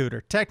tamed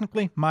Cooter.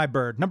 Technically, my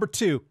bird. Number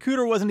two,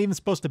 Cooter wasn't even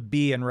supposed to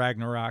be in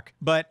Ragnarok,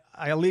 but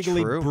I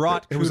illegally True.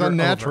 brought It was Cooter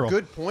unnatural. over.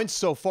 Good points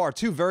so far.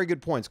 Two very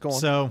good points. Go on.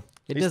 So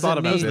It He's doesn't thought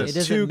about mean this. it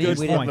doesn't Two mean good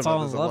we didn't points.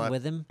 fall in This a love lot.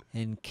 with him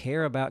and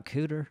care about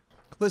Cooter.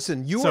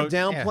 Listen, you So, were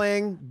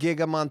downplaying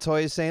Giga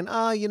Montoya, saying,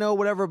 you know,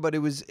 whatever, but it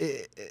was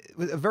a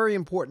very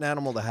important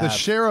animal to have. the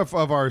sheriff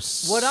of our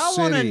What I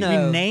city. want to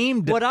know, We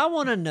named- What I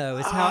want to know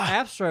is how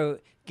Abstro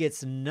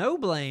gets no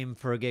blame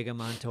for Giga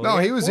Montoya. No,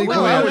 he was Well,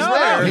 equally. I at, was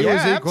there. He was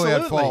Yeah, equally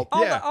at absolutely.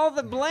 fault. all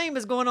the blame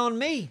is going on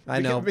me. I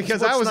know.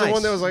 Because What's I was the nice.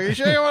 one that was like, you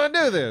sure you want to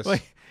do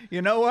this?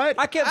 you know what?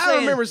 I kept I saying,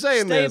 remember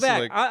saying stay this, back.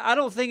 like- I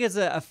don't think it's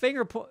a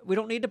finger point. We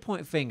don't need to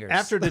point fingers.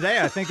 After today,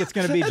 I think it's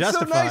going to be It's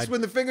justified. so nice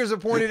when the fingers are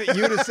pointed at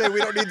you to say we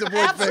don't need to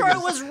point fingers.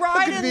 Abstro was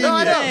right in the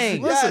Convenient.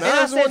 thing. Listen, and I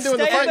I was the one said, doing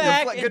the stay fighting.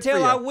 back Good for until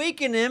you. I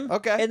weaken him.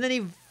 Okay. And then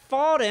he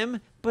fought him,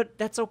 but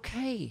that's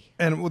okay.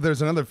 And well,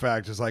 there's another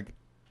fact. It's like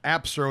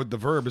abstro, the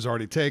verb is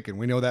already taken.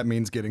 We know that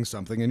means getting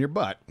something in your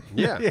butt.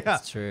 Yeah. Yeah,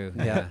 That's true.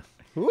 Yeah.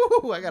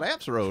 Ooh, I got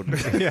apps road.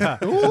 yeah.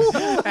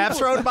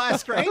 Apps rode by a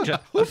stranger.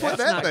 Who put That's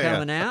that not there?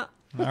 coming out.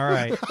 All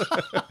right.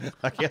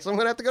 I guess I'm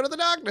going to have to go to the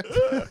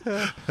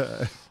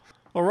doctor.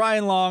 Well,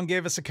 Ryan Long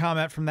gave us a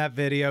comment from that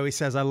video. He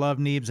says, I love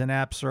Neebs and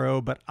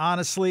Apsro, but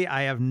honestly,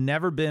 I have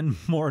never been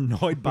more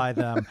annoyed by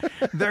them.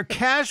 Their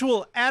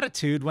casual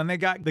attitude when they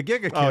got the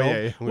Giga kill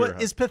yeah, we were-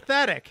 is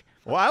pathetic.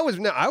 Well, I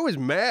was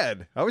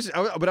mad. I was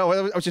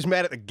just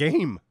mad at the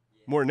game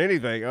more than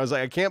anything. I was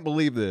like, I can't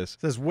believe this.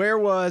 Says, where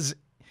was...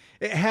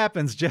 It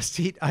happens. Just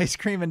eat ice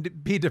cream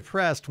and be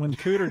depressed when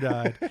Cooter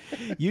died.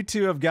 You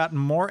two have gotten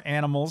more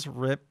animals,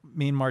 rip,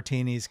 mean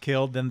martinis,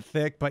 killed than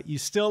thick, but you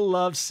still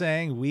love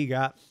saying we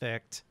got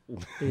thicked.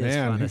 It is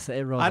Man, fun to say.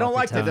 It rolls I don't off the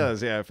like to tongue. It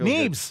does, yeah. I feel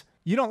good. Neebs,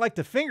 You don't like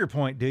to finger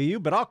point, do you?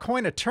 But I'll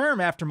coin a term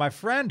after my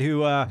friend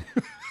who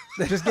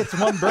just gets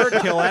one bird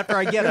kill after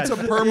I get It's a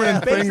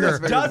permanent basically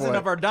finger. a dozen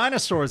of our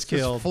dinosaurs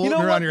killed. Floating know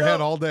around what, your though?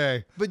 head all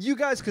day. But you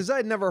guys, because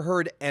I'd never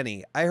heard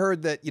any. I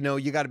heard that,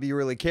 you got to be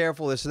really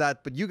careful, this or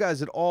that. But you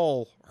guys had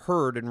all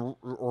heard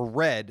or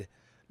read,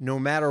 no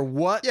matter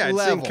what Yeah, I'd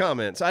level. seen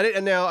comments. I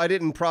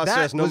didn't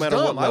process That no was matter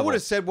dumb. what level. I would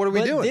have said, what are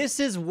we But doing?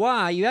 this is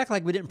why you act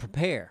like we didn't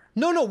prepare.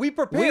 No, we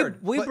prepared.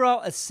 We but-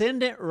 brought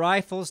Ascendant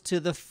rifles to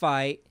the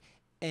fight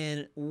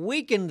and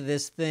weakened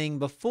this thing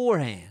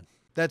beforehand.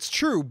 That's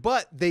true,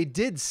 but they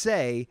did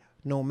say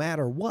no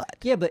matter what.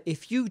 Yeah, but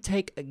if you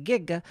take a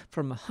Giga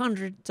from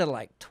 100 to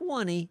like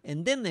 20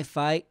 and then they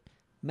fight,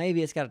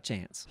 maybe it's got a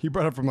chance. He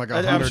brought it from like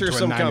 100 I'm sure to a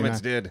some 99.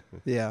 comments did.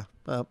 Yeah,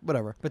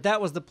 whatever. But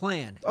that was the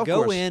plan. Of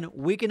Go course. in,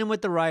 weaken him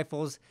with the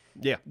rifles.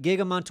 Yeah.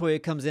 Giga Montoya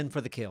comes in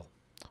for the kill.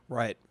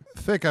 Right.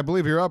 Thick, I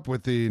believe you're up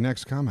with the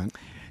next comment.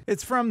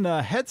 It's from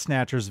the Head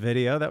Snatchers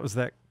video. That was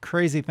that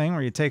crazy thing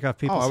where you take off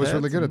people's I was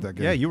really heads good at and- that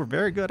game. Yeah, you were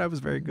very good. I was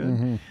very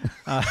good.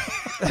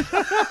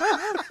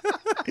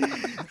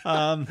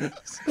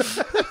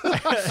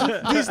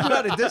 These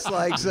lot of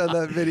dislikes on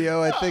that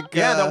video, I think.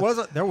 Yeah,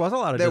 there was a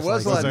lot of there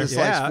was dislikes. a lot of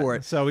dislikes Yeah, for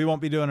it. So we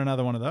won't be doing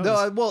another one of those.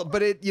 No, well,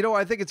 but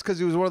I think it's because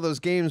it was one of those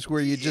games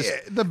where you just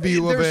the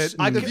view of there's-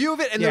 it. the view of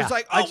it, and Yeah. there's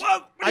like, what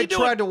are I you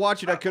doing? tried to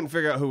watch it. I couldn't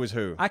figure out who was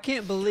who. I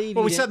can't believe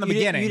Well, you we said in the didn't-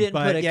 you didn't- beginning, you didn't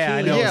but put a yeah,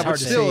 I key know in. it's Yeah, hard but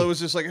to still, see. it was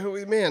just like,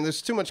 man,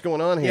 there's too much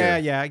going on here.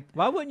 yeah.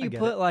 Why wouldn't you get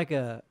put it. like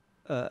a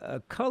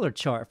color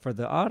chart for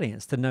the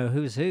audience to know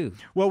who's who?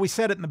 Well, we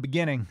said it in the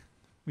beginning.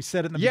 Yeah,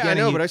 I beginning.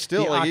 know, but I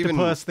still, the like, even-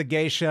 octopus, the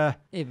geisha.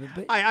 Yeah,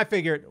 but- I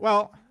figured.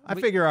 Well, I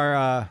figure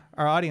our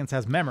audience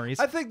has memories.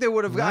 I think they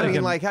would have. I They mean,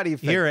 can like, how do you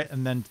hear it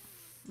and then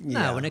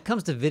No, when it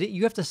comes to video,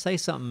 you have to say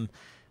something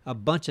a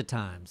bunch of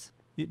times.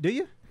 do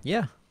you?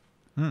 Yeah.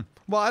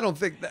 Well, I don't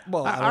think that.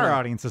 Well, I don't Our know.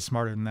 audience is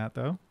smarter than that,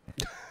 though.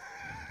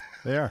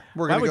 They are.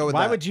 We're Why gonna go with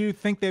why that. would you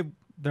think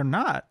they're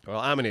not? Well,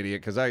 I'm an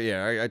idiot because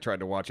I tried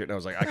to watch it and I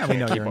was like, I Yeah, we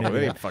know can't keep you're up an with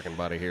any idiot. fucking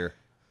body here.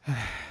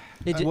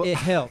 It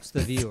helps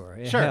the viewer.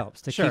 It Sure,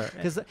 helps to sure.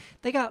 because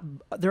they got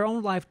their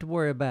own life to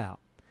worry about.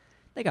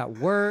 They got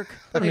work.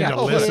 don't They need got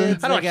to listen.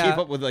 kids. How do I they keep got-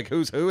 up with like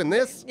who's who in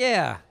this?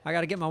 Yeah, I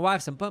got to get my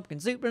wife some pumpkin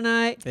soup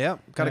tonight. Yeah,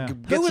 gotta Yeah.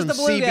 get Who was some the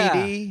blue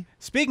CBD.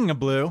 Speaking of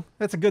blue,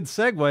 that's a good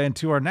segue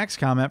into our next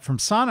comment from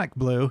Sonic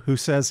Blue, who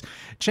says,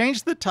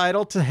 change the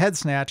title to Head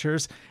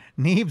Snatchers.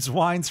 Neebs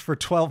whines for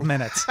 12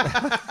 minutes.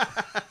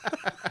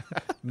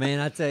 Man,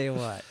 I tell you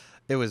what.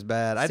 It was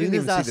bad. I As soon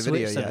didn't even as I see the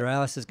video switched to yet.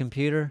 Duralis's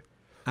computer,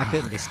 I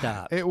couldn't be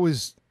stopped. It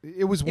was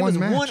It one was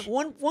match.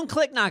 one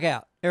click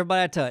knockout.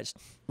 Everybody I touched.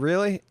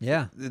 Really?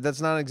 Yeah.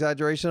 That's not an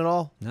exaggeration at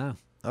all. No.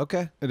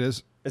 Okay. It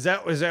is. Is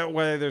that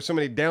why there's so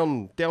many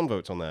down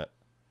votes on that?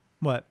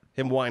 What?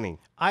 Him whining.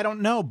 I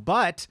don't know,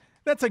 but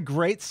that's a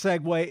great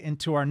segue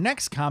into our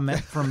next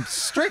comment from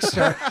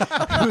Strixter,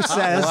 who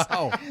says,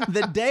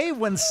 the day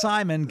when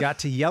Simon got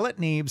to yell at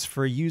Neebs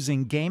for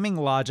using gaming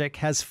logic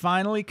has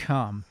finally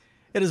come.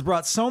 It has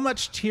brought so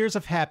much tears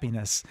of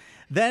happiness.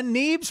 Then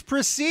Neebs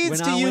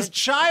proceeds When to I use went-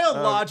 child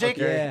logic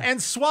okay.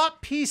 and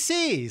swap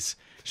PCs.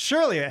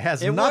 Surely it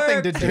has It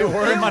nothing to worked. do with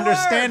It him worked.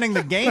 understanding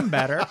the game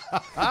better.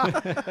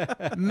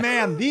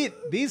 Man,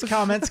 these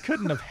comments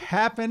couldn't have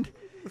happened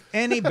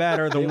any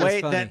better. The It was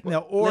way funny. that the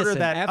order Listen,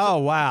 that abso- oh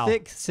wow,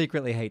 Thick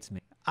secretly hates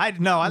me.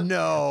 No.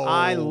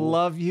 I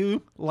love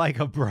you like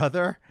a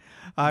brother.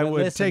 I But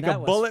would listen, take a that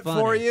was bullet for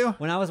funny. you.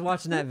 When I was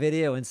watching that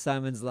video and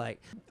Simon's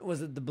like,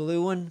 was it the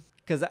blue one?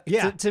 Because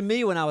Yeah. to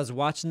me, when I was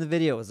watching the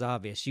video, it was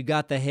obvious. You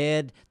got the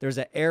head. There's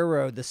an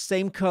arrow, the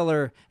same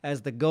color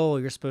as the goal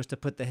you're supposed to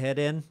put the head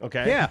in.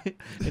 Okay. Yeah,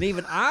 And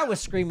even I was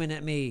screaming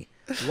at me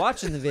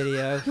watching the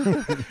video.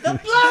 The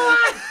blue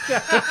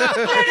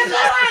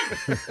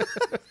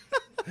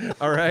one!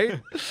 All right.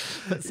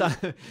 So,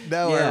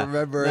 Now I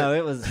remember No, it.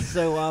 it was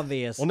so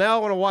obvious. Well, now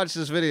I want to watch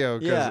this video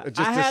because Yeah,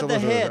 just I had to the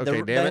listen to head, it.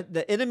 Okay, damn it.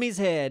 the enemy's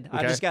head. I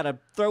Okay. just got to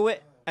throw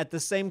it at the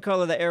same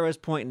color the arrow's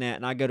pointing at,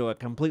 and I go to a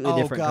completely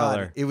Oh different God,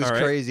 color. it was All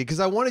right. crazy because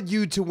I wanted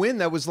you to win.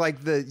 That was like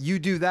you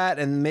do that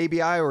and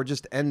maybe or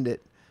just end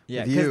it.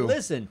 Yeah, with because you.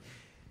 listen,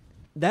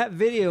 that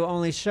video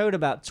only showed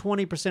about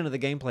 20% of the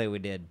gameplay we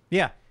did.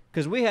 yeah.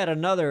 Because we had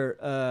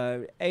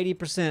another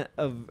 80%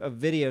 of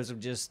videos of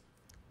just,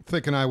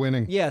 Thick and I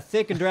winning.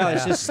 Thick and dry.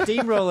 It's just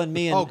steamrolling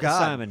me and Oh, God.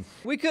 Simon.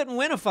 We couldn't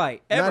win a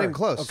fight, ever. Not even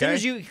close. As soon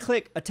as you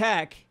click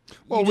attack,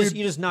 Well,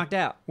 you just knocked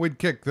out. We'd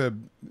kick to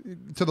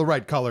the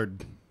right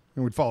colored,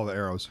 and we'd follow the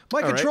arrows.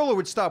 My All right. controller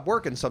would stop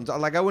working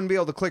sometimes. Like I wouldn't be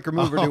able to click or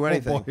move or do Oh,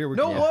 anything. boy, here we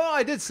no, go. well,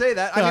 I did say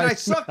that. I mean, I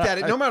sucked at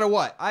it no matter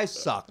what. I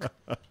suck.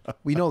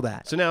 We know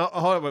that. So now,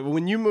 hold on,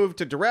 when you moved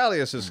to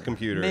Duralius's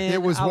computer, Man,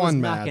 It was I one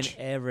knocking match.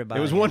 Everybody.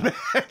 it was out. one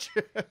match.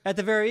 At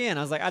the very end,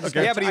 I was like, I just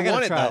Okay. gotta, Yeah, but he I gotta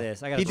won it, try though.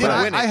 this. I gotta He try did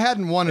this. win it. I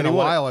hadn't won in And a he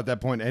won it. while at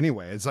that point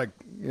anyway. It's like,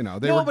 they No,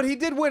 were, but he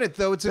did win it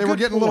though. It's a they good were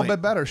getting a little point.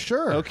 bit better.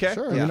 Sure. Okay.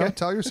 Sure. Yeah.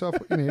 Tell yourself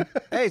what you need.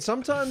 Hey,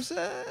 sometimes.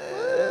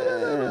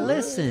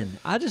 Listen,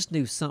 I just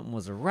knew something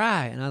was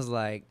awry, and I was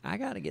like, I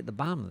got to get the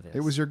bottom of this. It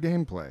was your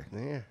gameplay.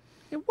 Yeah.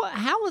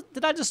 How was?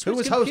 Did I just switch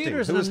was hosting?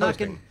 computers Who and was I'm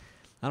knocking? hosting?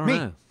 I don't Me.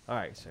 know. All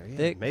right. So yeah,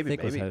 Thick maybe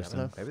was I don't hosting.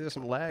 know. Maybe there's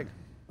some lag.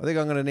 I think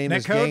I'm going to name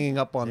this Netcode? Ganging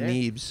Up on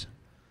Neebs.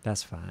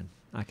 That's fine.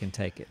 I can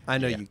take it. I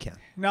know you can.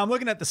 Now I'm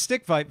looking at the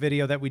stick fight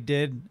video that we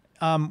did.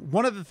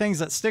 One of the things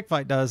that stick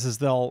fight does is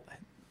they'll,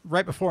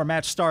 right before a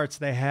match starts,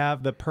 they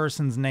have the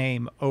person's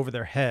name over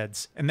their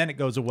heads, and then it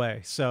goes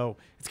away. So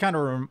it's kind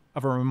of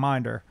a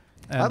reminder.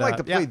 And, I'd like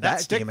to play that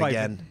stick game fight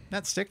again.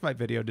 That stick fight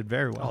video did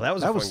very well. Oh, that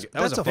was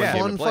That's a fun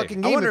game fun to play. fucking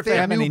I game. wonder If if they they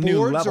have have new any new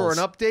boards or an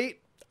levels. update,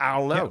 I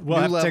don't know. Yeah, we'll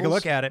New have to take a levels.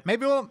 look at it.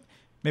 Maybe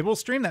we'll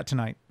stream that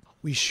tonight.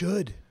 we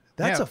should.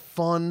 That's Yeah. a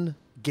fun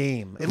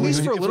game, at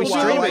least for a If little we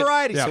while. stream Stream it-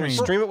 variety yeah. stream.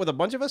 Stream it with a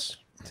bunch of us.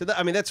 So that,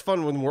 I mean, that's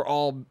fun when we're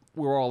all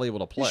able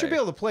to play. You should be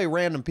able to play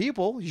random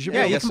people. You should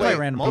Yeah, be you able can to play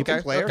random people.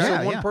 multiplayer. Okay. So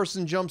Yeah, one yeah.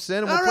 person jumps in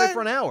and we'll All play right.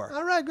 for an hour.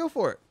 All right, go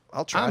for it.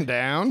 I'll try. I'm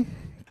down.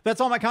 That's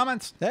all my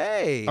comments.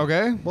 Hey.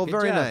 Okay. Well, Good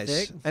very job,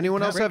 nice. Dick.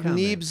 Anyone else Great have comment.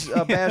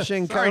 Neebs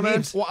bashing Sorry,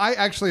 comments? Well, I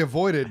actually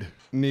avoided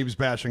Neebs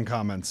bashing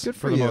comments Good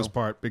for for the you. most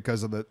part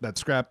because of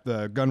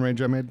the gun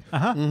range I made.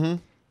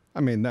 I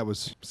mean, that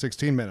was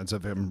 16 minutes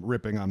of him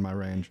ripping on my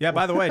range. Yeah,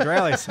 by the way,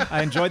 Dralys,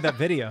 I enjoyed that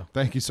video.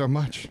 Thank you so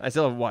much. I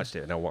still haven't watched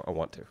it, and I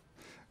want to.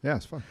 Yeah,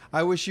 it's fun.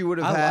 I wish you would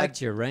have I had.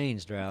 liked your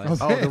range, Drowley.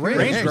 Oh, the range,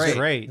 Range is was great.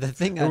 great. The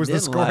thing It I was the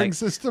didn't scoring like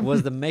system?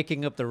 was the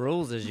making up the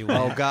rules as you went.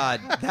 Oh God,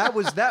 that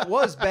was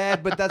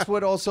bad, but that's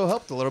what also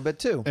helped a little bit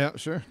too. Yeah,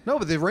 sure. No,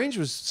 but the range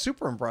was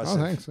super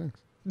impressive. Oh, thanks.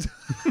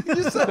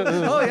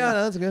 Oh yeah,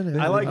 that's good.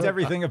 I liked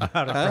everything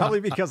about it, probably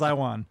because I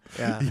won.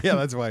 Yeah, Yeah,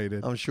 that's why you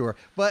did. I'm sure,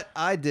 but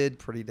I did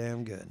pretty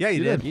damn good. Yeah,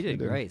 you did. You did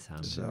great,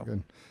 Simon. So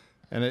Good.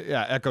 And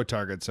echo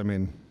targets. I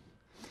mean,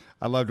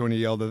 I loved when you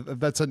yelled.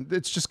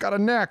 It's just got a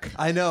neck.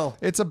 I know.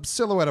 It's a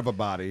silhouette of a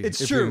body. It's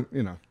if true.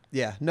 You know.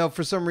 Yeah, no,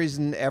 for some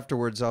reason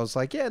afterwards I was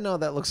like, yeah, no,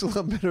 that looks a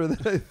little better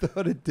than I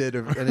thought it did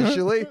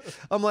initially.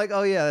 I'm like,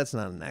 oh yeah, that's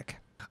not a neck.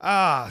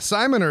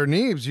 Simon or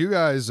Neebs, you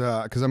guys,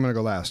 because I'm gonna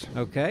go last.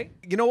 Okay.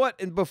 You know what?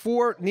 And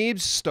before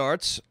Neebs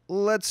starts,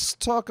 let's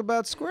talk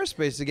about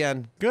Squarespace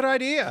again. Good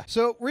idea.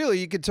 So really,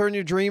 you could turn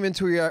your dream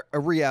into a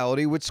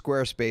reality with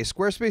Squarespace.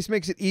 Squarespace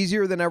makes it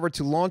easier than ever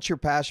to launch your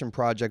passion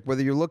project,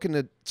 whether you're looking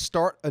to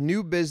start a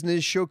new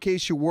business,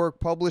 showcase your work,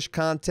 publish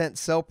content,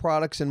 sell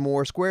products, and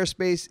more.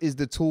 Squarespace is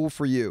the tool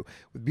for you.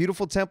 With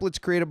beautiful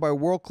templates created by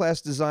world-class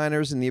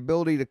designers and the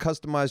ability to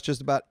customize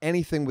just about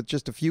anything with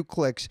just a few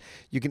clicks,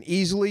 you can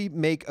easily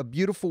make a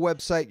beautiful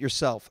website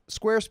yourself.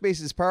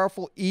 Squarespace's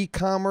powerful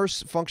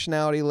e-commerce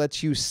functionality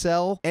lets you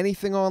sell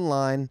anything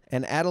online,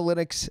 and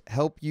analytics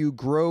help you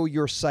grow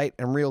your site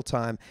in real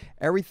time.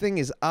 Everything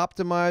is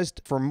optimized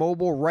for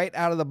mobile right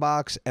out of the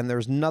box, and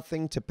there's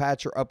nothing to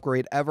patch or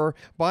upgrade ever.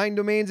 Buying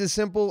domains is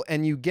simple,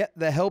 and you get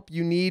the help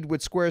you need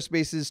with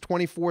Squarespace's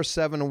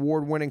 24/7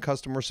 award-winning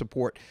customer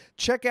support.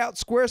 Check out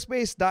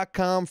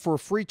squarespace.com for a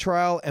free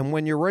trial, and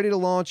when you're ready to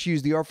launch,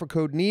 use the offer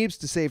code Neebs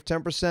to save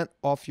 10%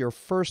 off your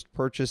first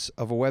purchase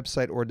of a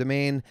website or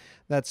domain.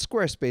 That's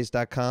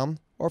squarespace.com,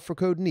 offer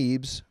code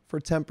Neebs for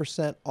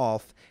 10%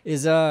 off.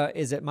 Is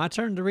it my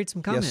turn to read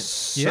some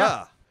comments?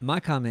 Yeah. My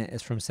comment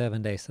is from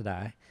 7 Days to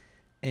Die,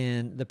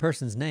 and the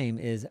person's name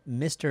is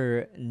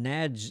Mr.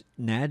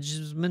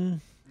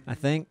 Najman, I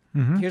think.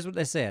 Here's what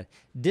they said: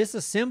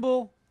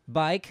 disassemble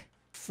bike,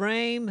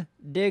 frame,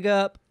 dig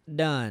up,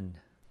 done.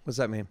 What's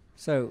that mean?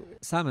 So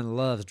Simon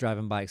loves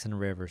driving bikes in the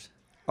rivers.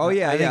 Oh,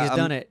 yeah, I think yeah, he's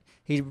done it.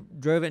 He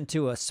drove it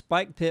into a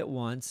spike pit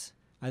once.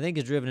 I think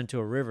he's driven into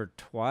a river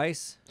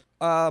twice.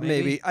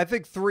 Maybe. I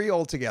think 3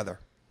 altogether.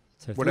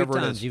 So Whatever it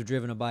 3 times is. you've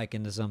driven a bike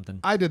into something.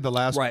 I did the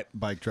last Right.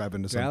 bike drive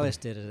into something. Alice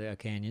did it at a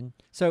canyon.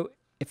 So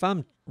if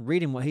I'm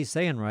reading what he's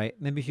saying right,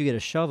 maybe if you get a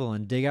shovel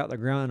and dig out the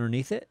ground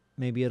underneath it,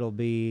 maybe it'll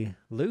be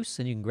loose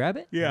and you can grab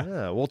it.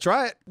 Yeah, we'll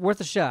try it.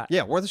 Worth a shot.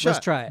 Yeah, worth a shot.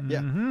 Let's try it.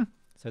 Yeah,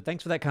 So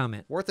thanks for that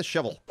comment. worth a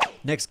shovel.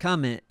 Next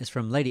comment is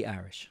from Lady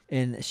Irish,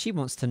 and she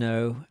wants to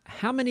know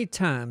how many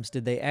times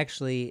did they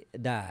actually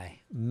die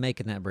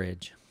making that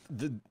bridge?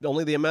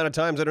 Only the amount of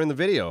times that are in the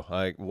video.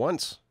 Like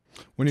once.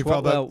 When you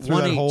 12 fell through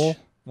one that each. hole,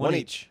 One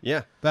each.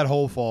 Yeah. that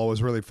whole fall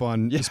was really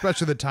fun,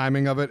 especially the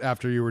timing of it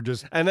after you were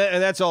just. And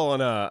that's all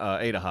on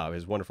Ada Hop,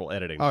 his wonderful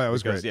editing. Oh, yeah, it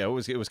was Because, great.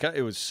 Yeah,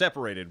 it was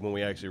separated when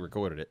we actually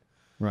recorded it,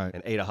 Right.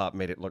 and Ada Hop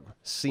made it look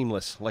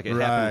seamless, like it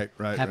Right, happened.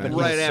 right, Happened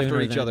Right sooner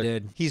after each than it other.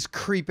 did. He's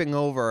creeping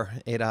over,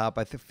 Ada Hop.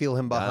 I feel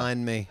him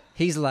behind me.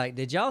 He's like,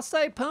 did y'all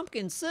say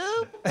pumpkin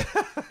soup?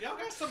 Y'all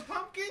got some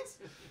pumpkins?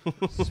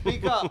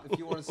 Speak up if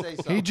you want to say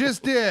something. He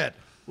just did.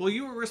 Well,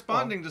 you were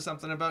responding to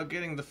something about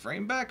getting the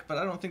frame back, but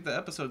I don't think the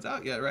episode's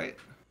out yet, right?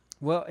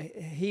 Well,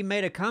 he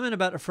made a comment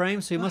about the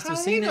frame, so he must have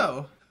How do you seen it.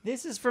 know?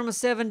 This is from a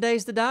 7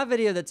 Days to Die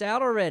video that's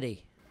out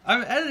already.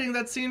 I'm editing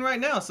that scene right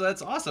now, so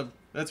that's awesome.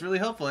 That's really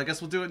helpful. I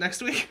guess we'll do it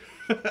next week.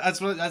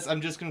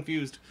 I'm just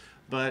confused,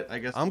 but I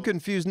guess I'm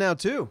confused now,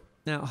 too.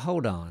 Now,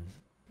 hold on.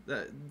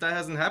 that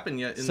hasn't happened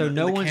yet. So in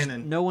no the one's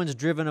canon. no one's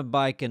driven a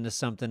bike into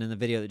something in the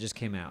video that just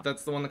came out.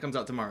 That's the one that comes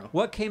out tomorrow.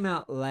 What came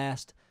out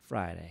last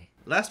Friday?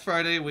 Last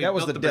Friday we That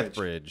was built the the Death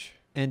Bridge.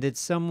 And did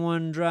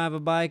someone drive a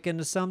bike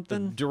into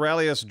something?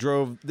 Duralius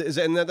drove.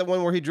 Isn't that the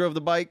one where he drove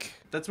the bike?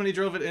 That's when he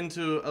drove it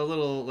into a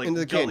little like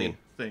Into the gully canyon.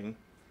 thing,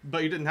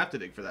 but you didn't have to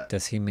dig for that.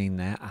 Does he mean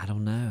that? I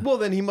don't know. Well,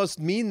 then he must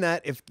mean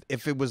that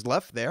if it was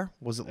left there.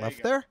 Was it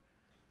left there?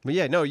 But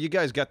yeah, no, you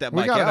guys got that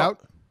We bike got it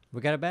out.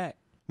 We got it back.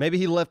 Maybe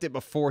he left it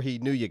before he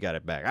knew you got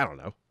it back. I don't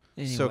know.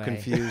 So Anyway.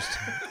 confused.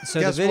 So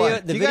Guess the video,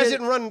 what? the you video, guys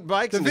didn't run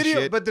bikes The and video,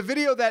 shit. but the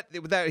video that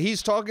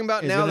he's talking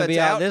about Is now gonna that's be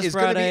out out this is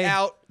going to be Friday.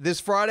 out this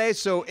Friday.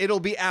 So it'll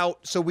be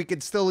out, so we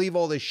could still leave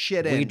all this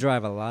shit in. we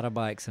drive a lot of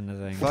bikes into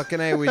things. Fucking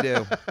A, we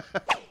do.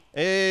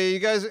 Hey,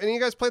 any of you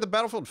guys play the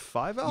Battlefield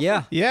 5 alpha?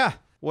 Yeah. Yeah.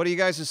 What are you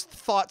guys'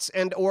 thoughts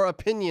and or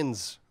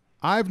opinions?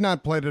 I've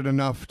not played it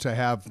enough to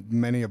have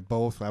many of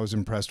both. I was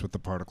impressed with the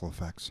particle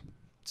effects.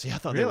 See, I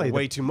thought Really? they were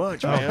way too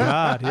much, Oh man.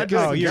 God!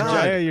 just- You're,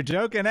 God. you're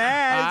joking. It's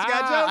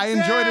got jokes I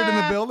enjoyed it in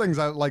the in. buildings.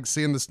 I like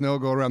seeing the snow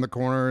go around the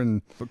corner,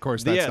 and of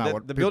course that's not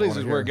what the people buildings wanna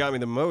is where hear. it got me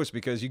the most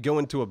because you go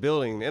into a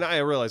building, and I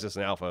realize this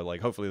in alpha.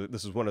 Like, hopefully,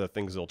 this is one of the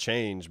things they'll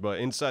change. But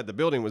inside the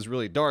building was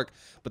really dark,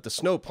 but the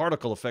snow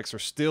particle effects are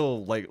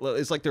still like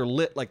it's like they're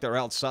lit, like they're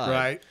outside.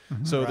 Right.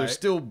 So they're Right.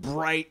 still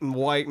bright and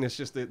white, and it's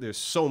just that there's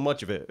so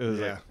much of it. It was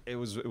Yeah. like,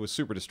 it was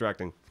super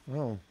distracting.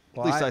 Oh,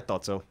 At least I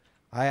thought so.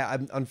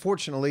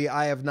 Unfortunately,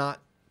 I have not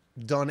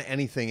done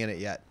anything in it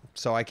yet,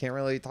 so I can't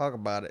really talk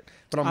about it.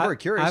 But I'm very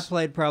curious. I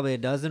played probably a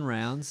dozen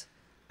rounds.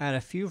 I had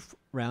a few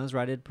rounds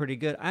where I did pretty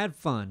good. I had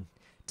fun.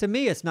 To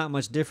me, it's not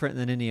much different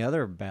than any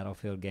other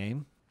Battlefield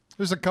game.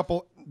 There's a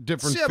couple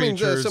different See, I mean,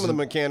 features. some of the and-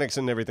 mechanics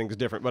and everything is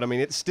different, but I mean,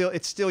 it's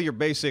still your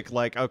basic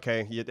like,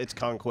 okay, it's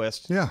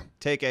conquest. Yeah.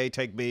 Take A,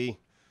 take B.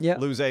 Yeah.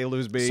 Lose A,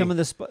 lose B. Some of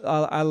the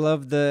I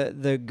love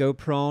the go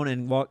prone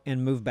and walk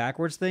and move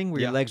backwards thing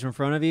where Yeah. your legs are in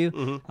front of you.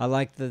 Mm-hmm. I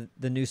like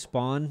the new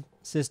spawn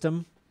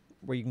system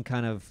where you can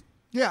kind of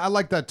Yeah, I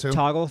like that too.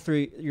 toggle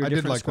through your I did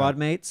different like squad that.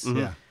 mates.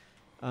 Yeah.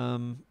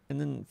 And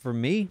then for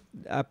me,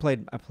 I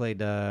played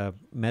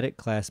medic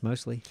class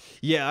mostly.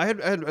 Yeah, I had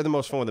the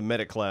most fun with the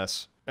medic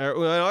class.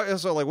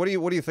 So, like, what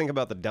do you think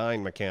about the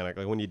dying mechanic?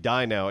 Like, when you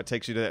die now, it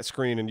takes you to that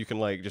screen and you can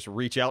like just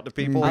reach out to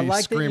people. I He's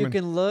like that you screaming.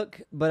 can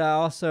look, but I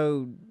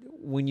also,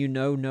 when you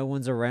know no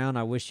one's around,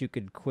 I wish you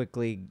could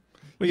quickly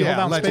Well, you Yeah,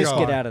 hold down let space go.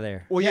 bar. get out of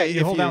there. Well, Yeah, yeah, you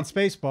if hold down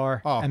space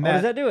bar. Oh. and Oh,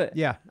 does that do it?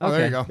 Yeah. Oh,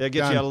 there you go. Yeah, it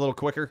gets Done. you out a little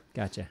quicker.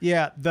 Gotcha.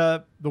 Yeah,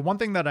 the one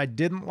thing that I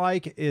didn't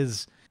like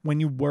is when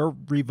you were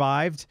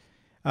revived,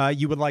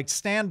 you would like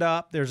stand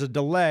up. There's a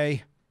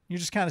delay. You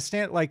just kind of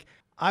stand like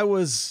I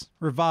was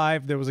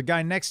revived. There was a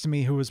guy next to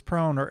me who was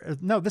prone. Or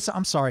no,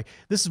 I'm sorry.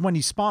 This is when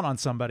you spawn on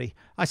somebody.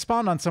 I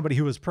spawned on somebody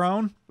who was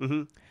prone.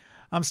 Mm-hmm.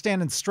 I'm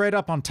standing straight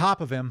up on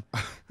top of him,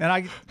 and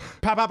I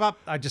pop.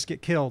 I just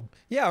get killed.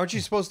 Yeah, aren't you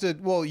supposed to?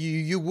 Well,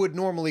 you would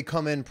normally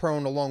come in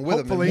prone along with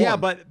Hopefully. him. Yeah,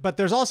 but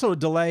there's also a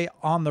delay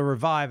on the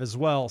revive as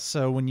well.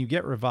 So when you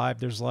get revived,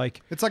 there's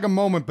like It's like a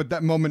moment, but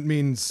that moment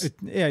means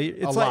it's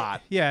a like,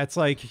 lot. Yeah, it's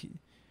like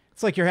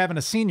you're having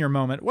a senior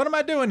moment. What am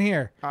I doing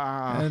here?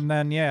 And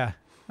then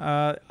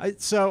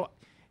so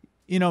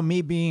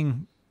me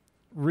being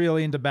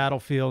really into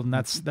Battlefield, and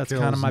that's Kills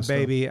kind of my and stuff.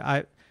 baby.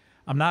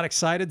 I'm not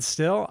excited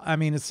still. I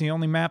mean, it's the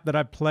only map that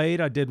I played.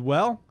 I did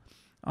well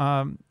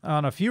on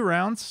a few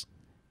rounds,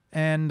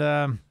 and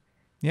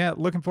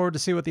looking forward to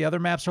see what the other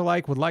maps are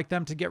like. Would like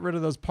them to get rid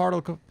of those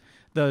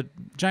the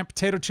giant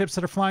potato chips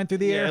that are flying through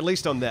the Yeah, air. at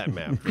least on that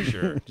map for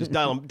sure. Just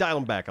dial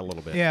them back a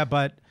little bit. Yeah,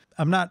 but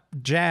I'm not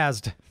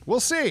jazzed. we'll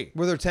see.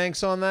 Were there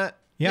tanks on that?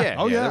 Yeah.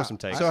 Oh, yeah. There were some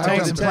tanks. So how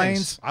Tanks were and the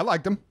planes. I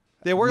liked them.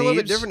 They work a little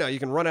bit Neebs? different now. You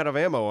can run out of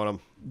ammo on them.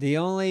 The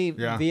only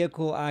Yeah.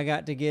 vehicle I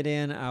got to get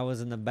in, I was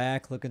in the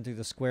back looking through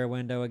the square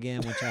window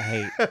again, which I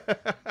hate.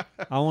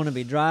 I want to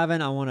be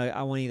driving. I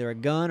want either a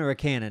gun or a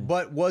cannon.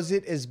 But was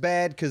it as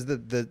bad? Because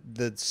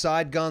the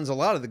side guns, a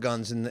lot of the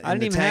guns in the I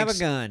didn't in the even have a tanks-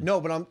 gun. No,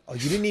 but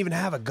you didn't even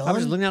have a gun. I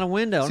was just looking out a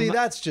window. See, I don't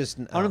know that's just.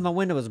 if my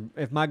window was,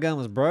 if my gun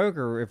was broke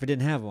or if it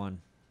didn't have one.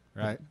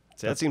 Right.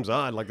 See, that seems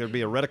odd. Like there'd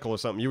be a reticle or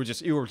something. You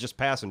were just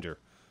passenger.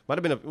 Might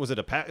have been. It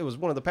was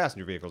one of the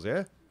passenger vehicles.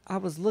 Yeah. I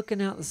was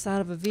looking out the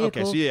side of a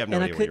vehicle, so you have no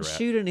and I idea where couldn't you're at.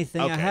 shoot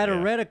anything. I Okay, had a yeah.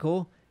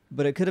 reticle,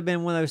 but it could have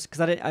been one of those because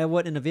I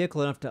wasn't in the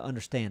vehicle enough to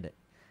understand it.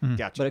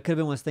 Gotcha. But it could have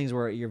been one of those things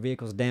where your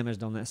vehicle's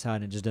damaged on that side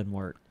and it just doesn't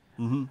work.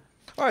 All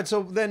right,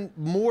 so then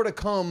more to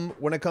come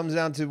when it comes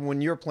down to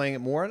when you're playing it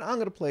more, and I'm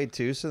going to play it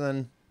too. So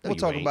then we'll you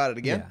talk ain't. about it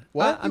again. Yeah.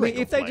 What? I mean, ain't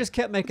if they gonna just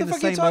play. kept making What the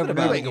the fuck you same talking over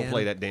about? and You over ain't gonna again.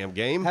 play that damn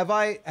game. have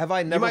I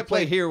never You might play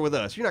played here with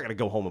us. You're not gonna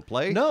go home and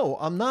play. No,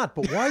 I'm not.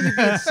 But why are you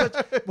being such?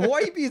 Why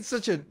are you being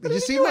such a? You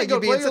seem like you're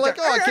gonna play. being You're such like,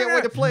 oh, I can't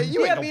wait to play.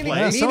 You ain't gonna meaning, play.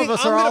 Yeah, some of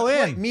us I'm are gonna all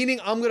play, in. Meaning,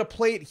 I'm gonna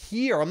play it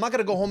here. I'm not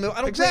gonna go home. I don't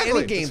play Exactly.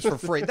 any games for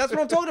free. That's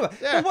what I'm talking about.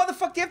 Yeah. But why the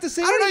fuck do you have to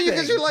say I don't know you anything?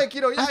 because you're like,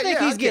 I think yeah, he's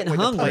can't getting wait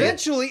to hungry. play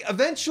it.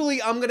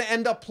 Eventually, I'm gonna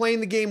end up playing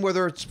the game,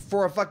 whether it's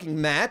for a fucking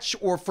match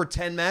or for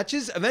 10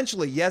 matches.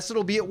 Eventually, yes,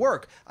 it'll be at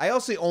work. I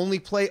also only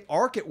play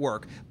Ark at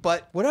work,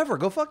 but whatever.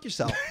 Go fuck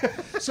yourself.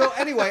 So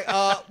anyway,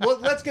 well,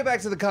 let's get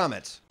back to the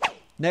comments.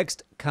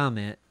 Next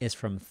comment is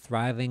from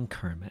Thriving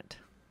Kermit.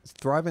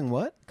 Thriving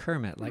what?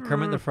 Kermit, like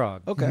Kermit the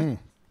Frog. Okay.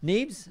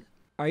 Neebs,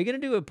 are you going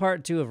to do a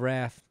part 2 of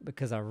RAF?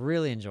 Because I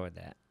really enjoyed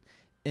that.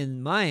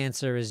 And my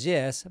answer is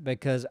yes,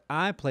 because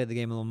I played the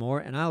game a little more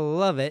and I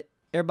love it.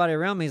 Everybody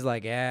around me is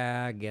like,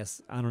 yeah, I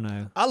guess. I don't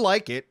know. I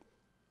like it.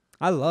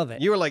 I love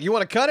it. You were like, you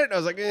want to cut it? I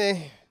was like, eh.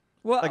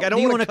 well, Like I don't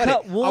do you want want to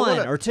cut it. I one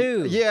wanna- or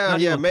two? Yeah, Not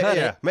do you yeah, wanna cut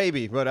it?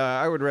 maybe. But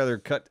I would rather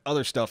cut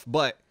other stuff.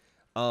 But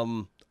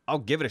I'll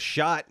give it a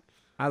shot.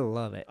 I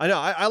love it. I know.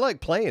 I like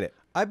playing it.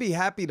 I'd be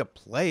happy to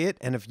play it,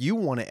 and if you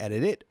want to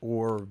edit it,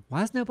 or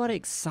Why is nobody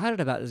excited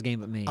about this game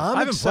but me? I'm haven't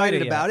played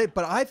excited it about yet. it,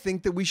 but I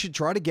think that we should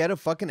try to get a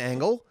fucking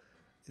angle.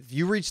 If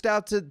you reached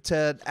out to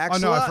Axelot, Oh,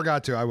 no, I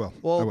forgot to. I will. I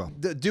Well,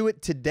 will. do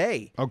it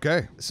today.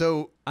 Okay.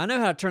 So I know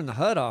how to turn the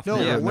HUD off. no,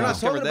 now. Yeah, we're no. not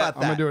talking Covered that. about that.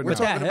 I'm gonna do it We're now.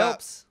 But that talking about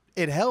helps.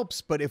 it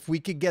helps, but if we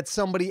could get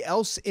somebody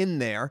else in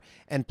there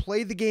and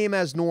play the game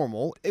as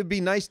normal, it'd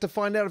be nice to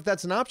find out if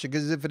that's an option.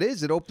 Because if it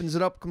is, it opens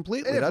it up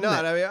completely. And if doesn't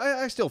not, it? I mean,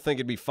 I still think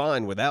it'd be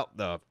fine without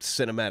the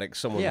cinematic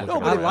someone Yeah. looking No,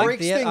 at but it. it I like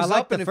breaks the- I things like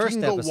up, the and if you first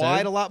can go episode.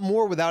 wide a lot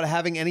more without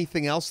having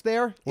anything else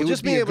there, Well, it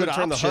just would be being a able to good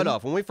turn the HUD option.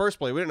 off. When we first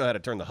played, we didn't know how to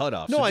turn the HUD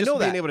off. No, so I just know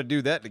being that. able to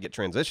do that to get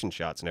transition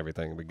shots and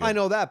everything would be good. I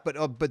know that, but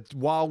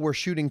while we're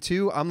shooting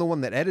too, I'm the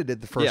one that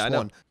edited the first Yeah, I know.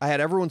 one. I had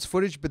everyone's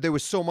footage, but there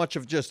was so much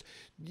of just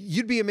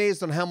you'd be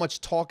amazed on how much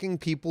talking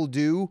people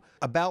do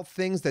about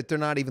things that they're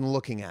not even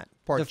looking at.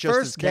 The just as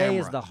first day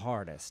is camera. the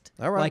hardest.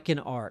 All right. Like in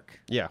Arc.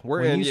 Yeah,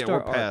 we're When in. you Yeah, we're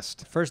start Arc,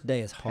 past first day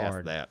is past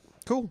hard. that.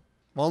 Cool.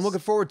 Well, I'm looking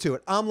forward to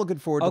it. I'm looking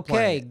forward to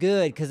playing Okay, it.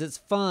 good, because it's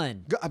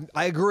fun.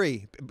 I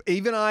agree.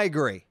 Even I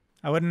agree.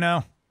 I wouldn't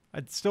know.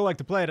 I'd still like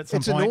to play it at some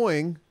It's point.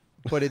 annoying,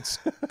 but it's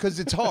because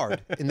it's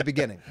hard in the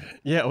beginning.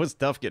 Yeah, it was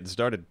tough getting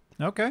started.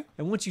 Okay.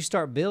 And once you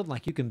start building,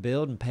 like you can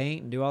build and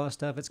paint and do all that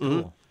stuff, it's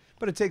cool.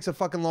 But it takes a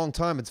fucking long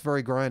time. It's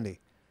very grindy.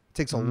 It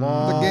takes a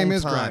long The game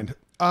is time. grind.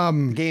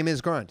 The game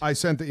is grind. I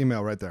sent the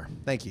email right there.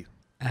 Thank you.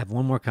 I have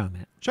one more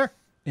comment, Sure.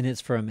 and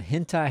it's from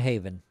Hentai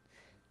Haven.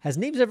 Has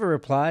Neebs ever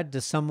replied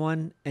to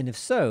someone, and if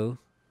so,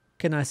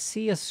 can I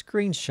see a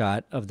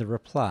screenshot of the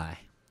reply?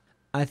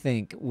 I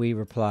think we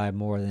reply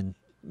more than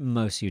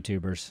most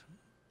YouTubers.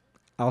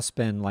 I'll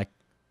spend like,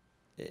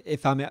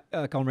 if I'm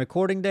like on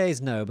recording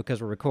days, no,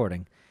 because we're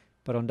recording.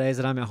 But on days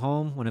that I'm at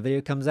home, when a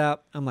video comes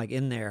out, I'm like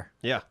in there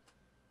Yeah,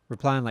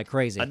 replying like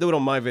crazy. I do it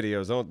on my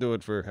videos. I don't do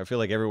it for. I feel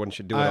like everyone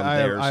should do it on I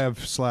theirs.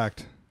 have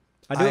slacked.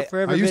 I do it for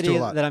every I used to a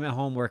video lot. that I'm at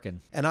home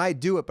working. And I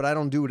do it, but I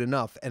don't do it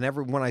enough. And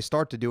when I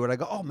start to do it, I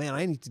go, "Oh man,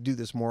 I need to do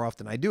this more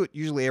often." I do it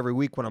usually every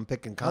week when I'm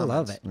picking I comments.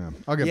 love it. Yeah,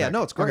 I'll get Yeah, back.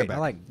 no, it's I'll get great. I back.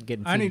 like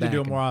getting I need to do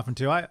it feedback more often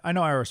too. I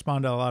know I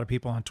respond to a lot of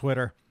people on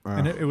Twitter,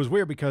 and it was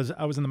weird because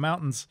I was in the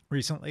mountains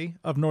recently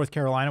of North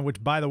Carolina.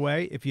 Which, by the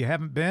way, if you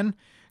haven't been,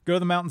 go to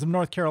the mountains of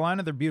North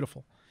Carolina. They're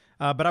beautiful.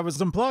 But I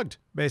was unplugged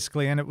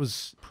basically, and it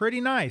was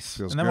pretty nice.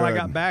 Feels and then when I good.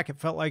 got back, it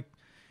felt like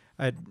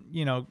I'd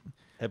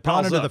It gone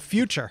piles into up. the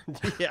future,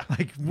 Yeah,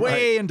 like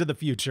way into the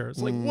future. It's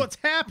like what's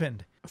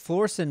happened?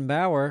 Florson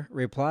Bauer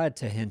replied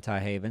to Hentai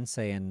Haven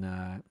saying,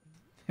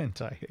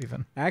 Hentai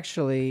Haven.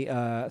 actually,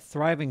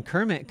 Thriving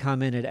Kermit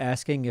commented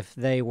asking if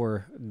they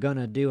were going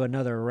to do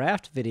another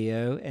raft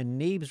video, and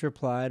Neebs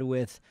replied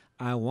with,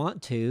 I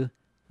want to,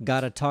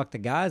 gotta talk the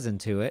guys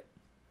into it,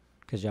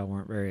 because y'all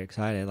weren't very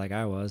excited like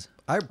I was.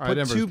 I put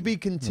never- to be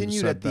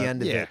continued said at the that.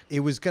 end of Yeah. it. It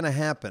was going to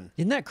happen.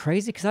 Isn't that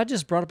crazy? Because I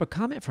just brought up a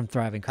comment from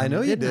Thriving Kermit. I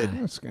know you didn't did.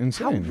 I? That's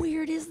How insane.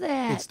 weird is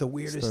that? It's the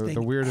weirdest the, thing.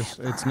 the weirdest.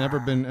 It's never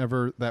been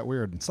ever that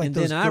weird. It's like and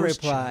those then I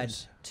ghost replied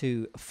shows.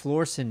 to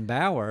Florson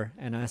Bauer,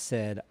 and I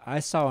said, I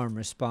saw him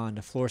respond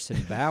to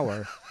Florson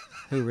Bauer,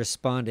 who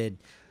responded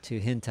to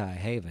Hentai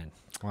Haven.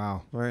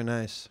 Wow. Very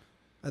nice.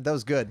 That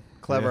was good.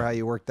 Clever Yeah. how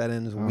you worked that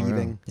in as yeah.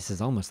 weaving. This is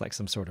almost like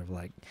some sort of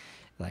like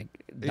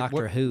Doctor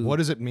what- Who. what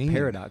does it mean?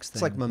 Paradox thing.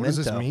 It's like What does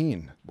this Memento.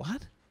 mean?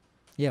 What?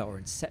 Yeah, or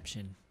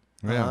Inception.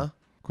 Yeah. Uh-huh.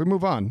 Can we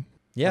move on?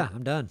 Yeah,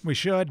 I'm done. We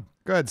should.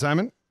 Go ahead,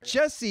 Simon.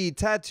 Jesse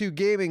Tattoo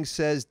Gaming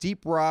says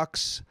Deep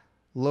Rocks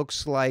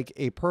looks like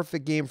a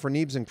perfect game for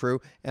Neebs and crew,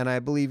 and I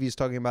believe he's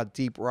talking about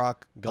Deep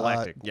Rock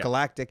Galactic, yeah.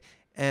 Galactic.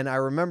 And I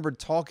remembered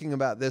talking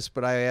about this,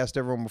 but I asked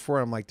everyone before.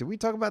 I'm like, did we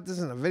talk about this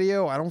in a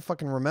video? I don't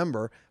fucking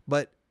remember.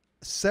 But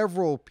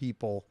several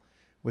people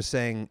was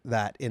saying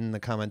that in the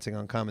commenting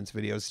on comments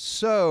videos.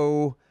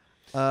 So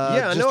I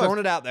just know. throwing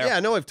it out there. Yeah, I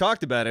know. I've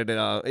talked about it.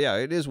 Yeah,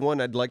 it is one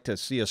I'd like to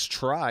see us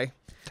try.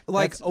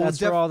 Like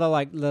that's where all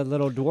the the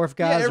little dwarf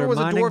guys Yeah, everyone's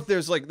are a mining.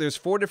 dwarf. There's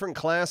 4 different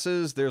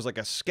classes. There's like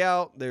a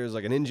scout. There's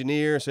like an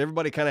engineer. So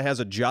everybody kind of has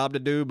a job to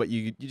do. But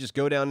you just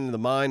go down into the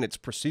mine. It's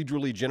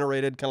procedurally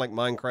generated, kind of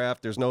like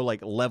Minecraft. There's no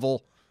like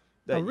level.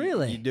 That Oh,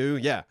 really? You do,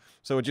 yeah.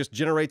 So it just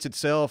generates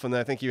itself, and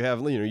I think you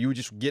have you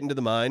just get into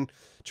the mine,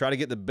 try to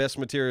get the best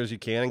materials you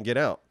can, and get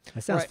out.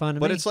 That sounds Right. fun to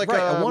But me. it's like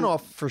right, a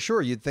one-off for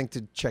sure. You'd think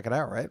to check it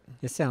out, right?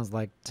 It sounds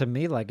like to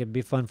me like it'd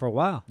be fun for a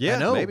while. Yeah, I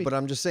know, maybe. but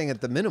I'm just saying at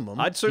the minimum.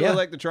 I'd certainly Yeah.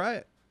 like to try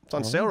it. It's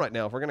on sale right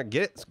now. If we're gonna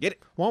get it, let's get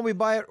it. Why don't we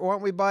buy it? Why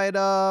don't we buy it?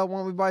 Why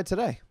don't we buy it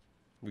today?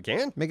 We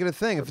can. Make it a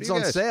thing if to it's you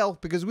on guys. sale,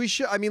 because we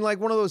should. I mean, like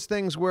one of those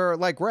things where,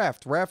 like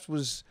Raft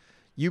was,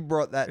 you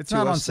brought that. It's to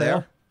not us on sale.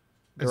 there.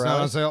 It's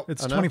not on sale.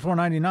 It's I know.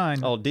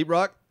 $24.99. Oh, Deep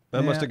Rock.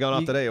 That must Yeah, have gone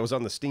off you- today. It was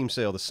on the Steam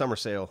sale, the summer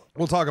sale.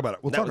 We'll talk about it.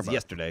 We'll that talk was about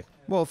yesterday.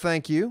 Well,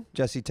 thank you,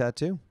 Jesse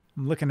Tattoo.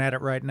 I'm looking at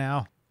it right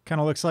now.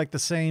 Kind of looks like the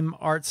same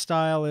art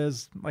style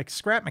as like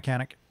Scrap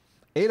Mechanic.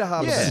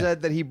 Adahab Yeah.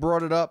 said that he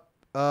brought it up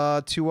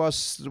to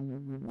us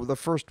the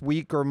first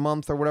week or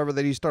month or whatever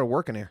that he started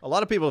working here. A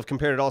lot of people have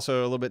compared it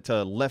also a little bit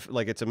to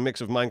like it's a mix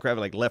of Minecraft and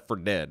like Left 4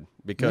 Dead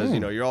because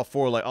you're all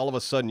for like all of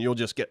a sudden you'll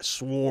just get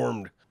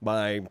swarmed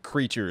by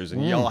creatures,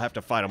 and y'all have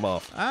to fight them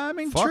off. I'm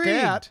Fuck intrigued.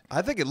 it.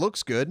 I think it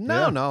looks good.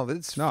 No, Yeah. no,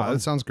 it's No, fun. that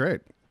sounds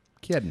great.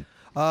 Kidding.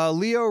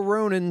 Leo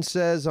Ronan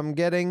says, I'm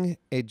getting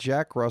a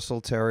Jack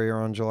Russell Terrier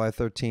on July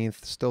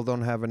 13th. Still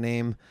don't have a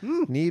name.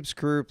 Neebs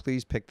crew,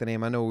 please pick the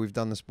name. I know we've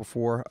done this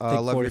before.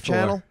 Love your 44.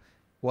 channel.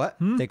 What?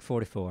 Thick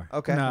 44.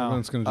 Okay. No.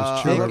 Everyone's going to just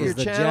I Thick love chill. your is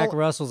the channel. Jack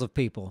Russells of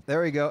people.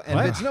 There you go. And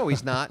Vids, no,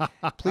 he's not.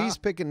 Please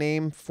pick a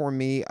name for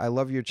me. I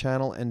love your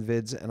channel and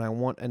Vids, and I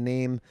want a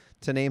name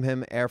to name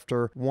him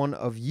after one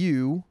of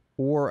you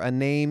or a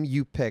name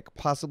you pick,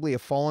 possibly a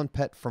fallen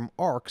pet from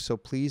Ark, so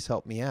please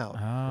help me out.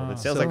 It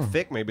sounds like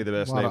Thick may be the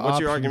best lot name. of What's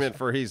your options. argument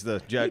for he's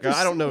the Jack?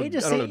 I don't know. I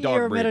don't know You dog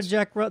ever met a breeds.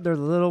 Jack Russell? They're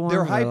the little ones.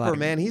 They're hyper, like-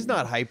 man. He's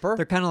not hyper.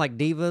 They're kind of like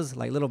divas,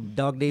 like little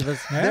dog divas.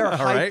 They're all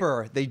right.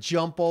 hyper. They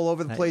jump all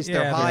over the place. Yeah,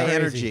 They're they're high crazy.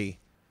 energy.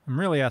 I'm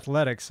really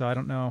athletic, so I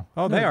don't know.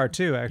 Oh, they are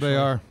too, actually. They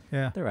are.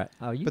 Yeah. They're right.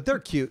 Oh, you. But they're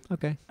cute.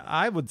 okay.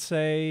 I would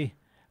say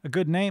a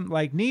good name,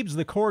 like Neebs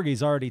the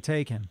Corgi's already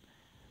taken.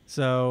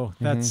 So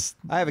that's,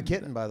 I have a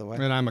kitten, by the way.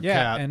 And I'm a yeah.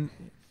 cat. And,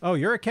 oh,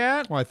 you're a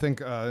cat? Well, I think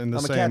in the I'm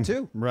a same. cat,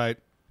 too. Right.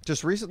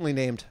 Just recently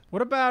named.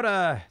 What about,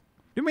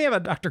 didn't we have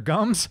a Dr.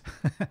 Gums?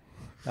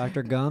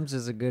 Dr. Gums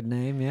is a good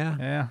name, yeah.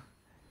 Yeah.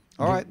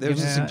 All right,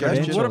 there's a Yeah.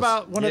 suggestion. What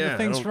about one of Yeah, the I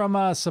things don't- from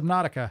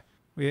Subnautica?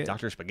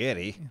 Dr.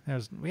 Spaghetti.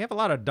 We have a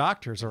lot of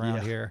doctors around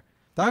Yeah. here.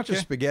 Dr.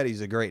 Okay.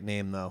 Spaghetti's a great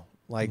name, though.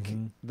 Like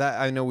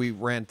that, I know we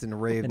rant and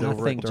raved And I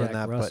over it think during Jack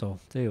that, Russell,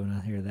 too, when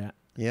I hear that.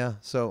 but yeah.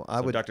 So I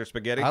So would, Dr.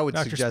 Spaghetti. I would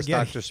Dr. suggest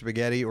Spaghetti. Dr.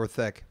 Spaghetti or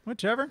Thick.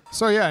 Whichever.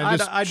 So yeah, I'd,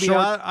 just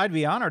I'd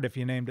be honored if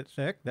you named it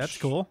Thick. That's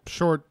cool.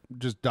 short,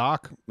 just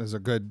Doc is a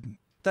good.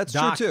 That's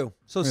Doc. true too.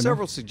 So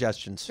several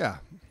suggestions. Yeah.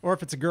 Or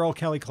if it's a girl,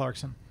 Kelly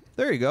Clarkson.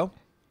 There you go.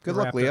 Good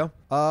luck, Raptor.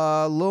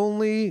 Leo.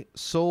 Lonely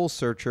Soul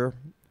Searcher.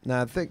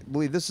 Now,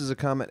 believe this is a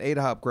comment.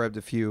 Ada Hop grabbed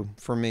a few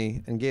for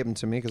me and gave them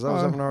to me because I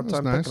was Oh, having a hard that's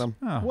time nice. picking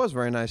them. Oh. It was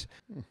very nice.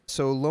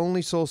 So,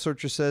 Lonely Soul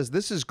Searcher says,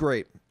 "This is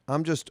great.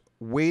 I'm just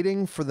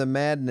waiting for the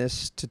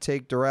madness to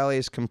take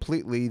Duralius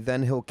completely.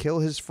 Then he'll kill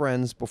his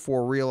friends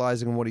before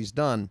realizing what he's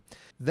done.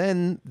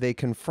 Then they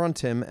confront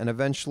him, and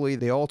eventually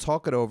they all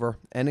talk it over,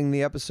 ending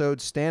the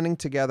episode standing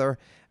together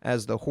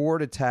as the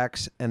Horde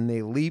attacks and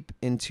they leap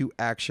into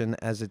action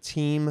as a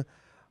team,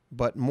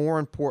 but more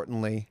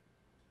importantly,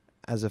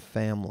 as a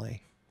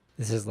family."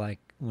 This is like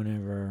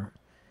whenever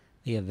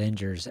the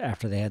Avengers,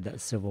 after they had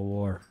that Civil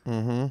War.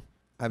 Mm-hmm.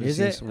 Have you Is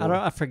seen it? some I more?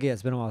 I forget.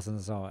 It's been a while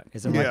since I saw it.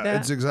 Is it Yeah, like that?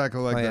 it's exactly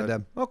like Oh, yeah, that.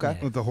 Deb. Okay.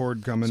 With the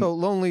Horde coming. So,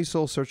 Lonely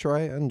Soul Searcher,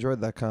 I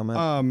enjoyed that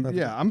comment.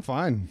 yeah, I'm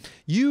fine.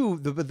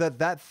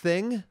 That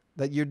thing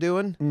that you're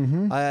doing,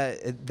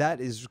 Mm-hmm.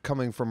 that is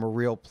coming from a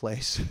real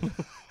place.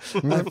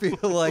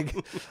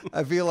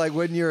 I feel like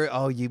when you're,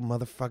 oh, you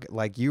motherfucker,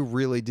 like you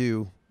really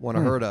do want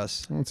to hurt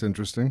us, That's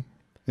interesting.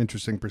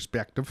 Interesting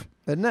perspective.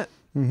 isn't it?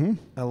 Mm-hmm.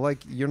 I like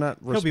you're not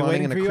He'll be responding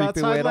waiting in a for you creepy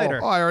outside way at later.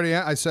 Oh,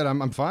 I said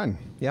I'm fine. all.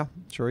 Yeah,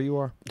 sure you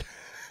are.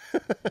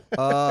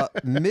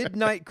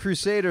 Midnight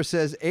Crusader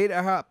says,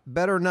 Ada Hop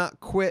better not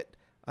quit.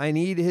 I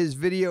need his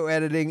video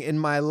editing in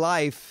my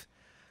life.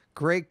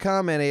 Great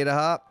comment, Ada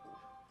Hop.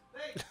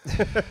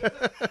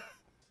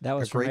 That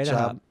was from Great Ada job.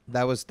 Hop.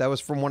 That was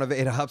from one of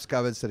Ada Hop's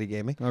comments that he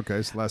gave me.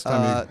 Okay, so last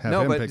time you had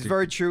no, him but pick it's it.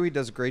 very true. He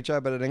does a great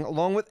job editing,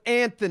 along with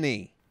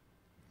Anthony.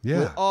 Yeah.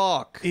 With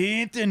Auk.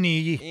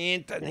 Anthony.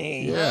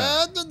 Anthony.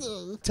 Yeah.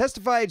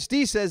 Testify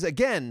HD says,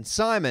 again,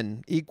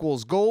 Simon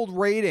equals gold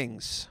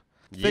ratings.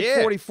 Thick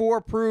Yeah.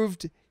 44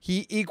 proved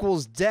he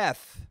equals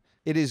death.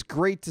 It is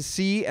great to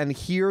see and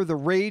hear the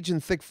rage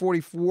in Thick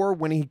 44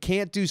 when he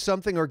can't do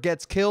something or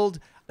gets killed.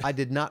 I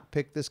did not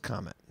pick this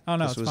comment. Oh,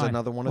 no, this it's was fine.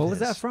 another one of What his.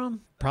 was that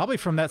from? Probably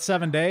from that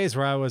 7 days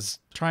where I was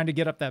trying to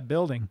get up that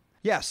building.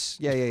 Yes.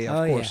 Yeah, Oh, of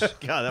yeah. course.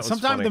 God, that was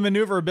Sometimes funny. the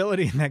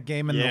maneuverability in that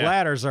game and the Yeah.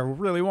 ladders are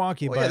really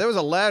wonky. Well, but yeah, there was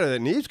a ladder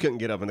that Neebs couldn't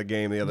get up in the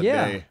game the other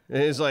Yeah. day.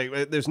 And it's like,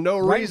 there's no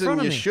Right in reason front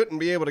of you me. shouldn't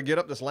be able to get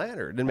up this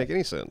ladder. It didn't make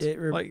any sense.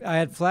 Like- I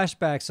had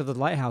flashbacks of the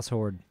Lighthouse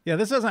Horde. yeah,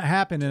 this doesn't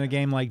happen in a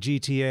game like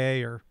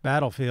GTA or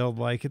Battlefield.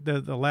 Like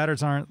the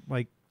ladders aren't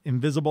like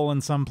invisible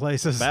in some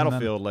places. and then-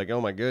 Battlefield, like,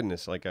 oh my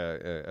goodness, like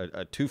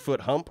a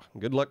 2-foot hump.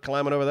 Good luck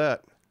climbing over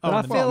that. But Oh, I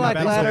and feel the like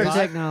Battlefield ladder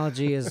high.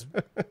 technology is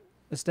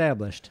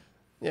established.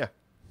 Yeah.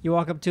 You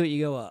walk up to it,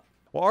 you go up.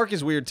 Well, Ark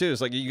is weird too.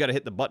 It's like you got to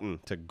hit the button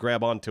to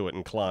grab onto it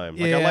and climb.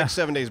 Like I Yeah. like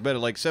 7 days better.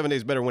 Like 7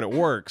 days better when it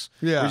works.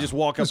 Yeah. You just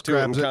walk up Just to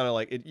it and grabs it. kind of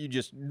like you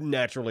just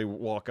naturally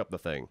walk up the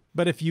thing.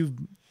 But if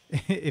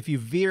you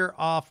veer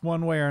off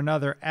one way or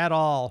another at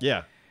all,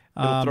 Yeah.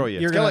 It'll throw you.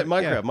 you're It's kind of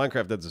like gonna-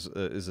 Minecraft.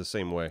 Minecraft is the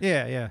same way.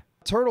 yeah.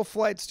 Turtle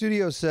Flight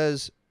Studio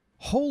says,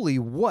 holy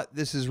what,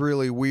 this is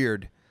really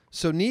weird.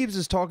 So Neebs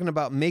is talking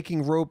about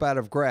making rope out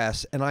of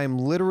grass, and I am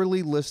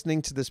literally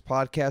listening to this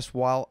podcast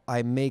while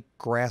I make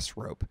grass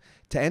rope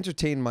to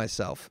entertain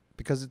myself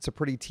because it's a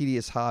pretty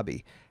tedious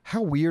hobby.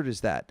 How weird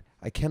is that?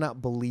 I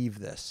cannot believe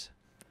this.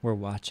 We're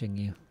watching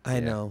you. I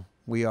know,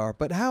 we are.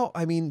 But how,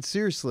 I mean,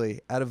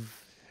 seriously, out of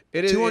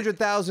It is-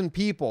 200,000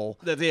 people,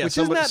 Yeah, which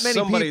isn't that many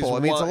somebody's people.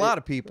 I mean, it's a wa- lot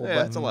of people. Yeah,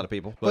 but it's a lot of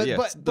people. but- But, yeah,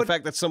 but- the but-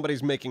 fact that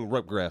somebody's making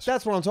rope grass.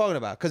 That's what I'm talking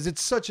about because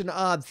it's such an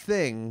odd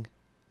thing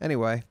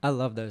Anyway, I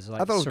love those like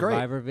thought it was great.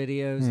 Survivor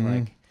videos.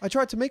 Like, I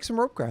tried to make some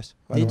rope grass.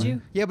 by the did way.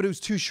 you? Yeah, but it was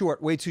too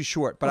short, way too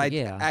short. But Oh, I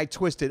yeah.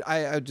 twisted.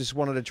 I just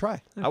wanted to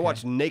try. I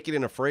watched Naked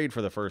and Afraid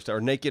for the first time,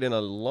 or Naked and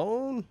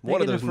Alone. One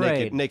Naked of those and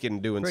Afraid. naked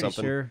and doing Pretty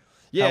something. sure.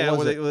 Yeah, How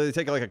was where they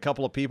take like a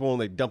couple of people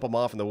and they dump them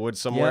off in the woods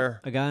somewhere.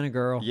 Yep, a guy and a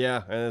girl.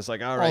 Yeah, and it's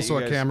like, all right, Also you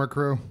a guys- camera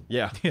crew.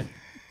 Yeah,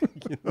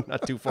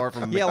 not too far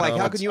from. Yeah, like how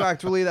McDonald's. can you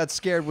act really that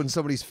scared when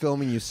somebody's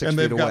filming you 6 And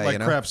feet they've got away? like you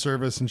know? craft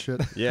service and shit.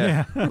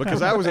 Yeah,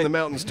 because I was in the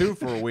mountains too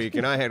for a week,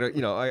 and I had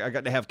I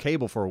got to have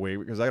cable for a week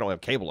because I don't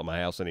have cable at my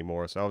house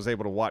anymore. So I was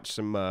able to watch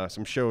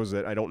some shows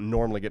that I don't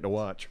normally get to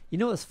watch. You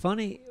know what's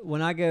funny?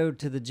 When I go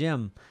to the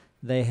gym,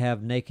 they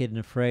have Naked and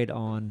Afraid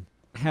on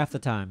half the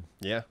time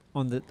Yeah,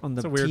 on the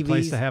It's a weird TVs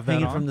place to have that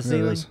hanging on. from the It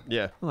ceiling. is.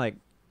 yeah, I'm like,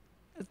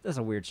 that's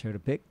a weird show to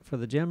pick for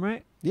the gym,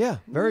 right? Yeah,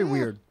 very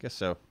weird. guess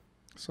so.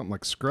 Something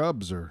like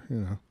Scrubs or,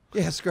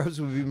 Yeah, Scrubs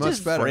would be much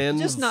Just better. Friends.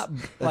 Just not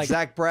Like like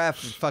Zach Braff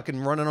fucking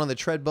running on the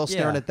treadmill,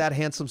 staring Yeah. at that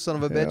handsome son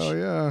of a bitch. Hell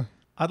yeah.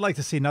 I'd like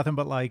to see nothing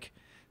but like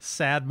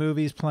sad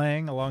movies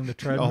playing along the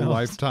treadmill.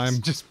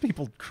 Lifetime. Just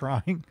people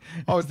crying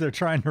Oh, as they're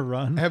trying to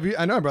run. Have you?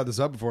 I know I brought this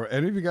up before.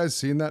 Any of you guys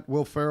seen that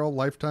Will Ferrell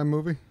Lifetime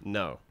movie?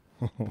 No.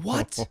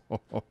 What?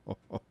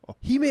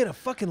 He made a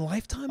fucking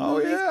Lifetime Oh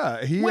movie?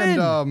 yeah, he When?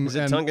 and Is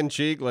it tongue in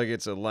cheek, like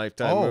it's a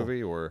Lifetime Oh.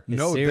 movie, or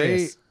no,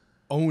 serious. they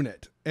own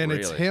it, and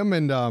it's Really? him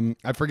and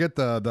I forget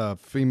the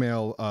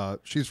female.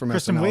 She's from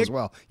Kristen SNL Wiig? as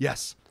well.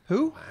 Yes,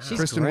 Who? she's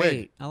Kristen Wiig.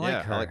 great. I like Yeah,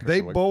 I her. like her. they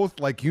Kristen Wiig. both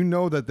like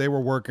that they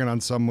were working on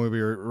some movie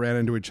or ran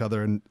into each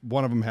other, and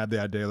one of them had the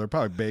idea. They're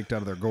probably baked out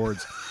of their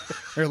gourds.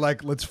 They're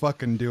like, let's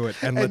fucking do it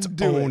and let's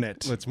do own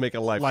it. let's make a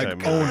Lifetime Like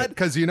movie. own it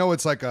because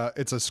it's like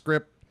it's a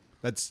script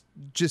that's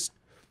just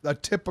a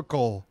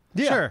typical.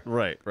 Yeah. Sure.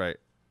 Right, right.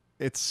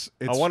 It's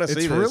I wanna it's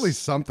see this. really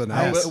something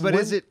else. But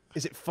is it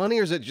funny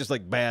or is it just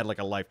like bad, like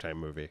a Lifetime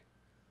movie?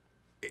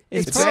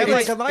 It's It's probably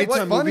like a Lifetime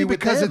it's funny movie with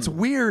because them. it's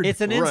weird. it's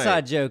an Right.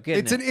 inside joke. Isn't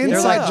It's it? an They're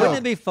inside like, joke. Wouldn't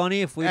it be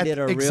funny if we did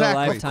a real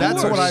exactly. Lifetime?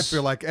 That's what I movie?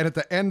 feel like. And at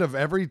the end of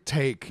every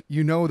take,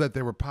 you know that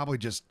they were probably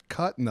just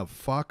cutting the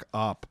fuck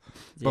up.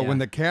 But Yeah. when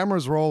the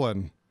camera's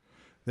rolling,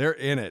 they're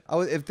in it.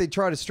 Oh, if they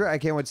try to strike, I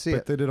can't wait to see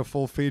But it. they did a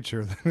full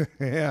feature.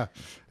 Yeah, I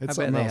it's bet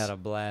something they else. had a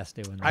blast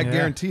doing that. I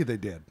guarantee they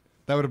did.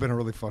 That would have been a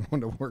really fun one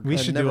to work. We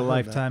on. should never do a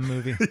heard that. Lifetime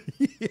movie.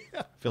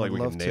 I feel like we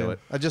Love can nail to. it.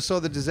 I just saw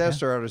the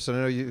Disaster Artist, and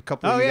I know a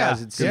couple Oh, of you yeah. guys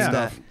had seen Yeah.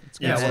 that.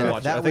 Yeah, And we'll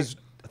watch it. that I was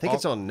think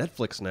it's on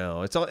Netflix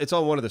now. It's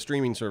on one of the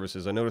streaming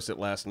services. I noticed it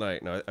last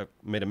night, and I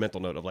made a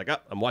mental note of like,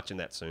 I'm watching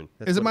that soon.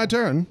 Is it my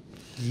turn?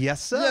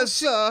 yes, sir.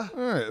 sir.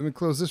 All right, let me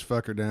close this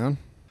fucker down.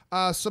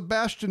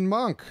 Sebastian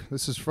Monk.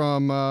 This is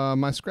from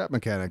my scrap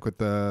mechanic with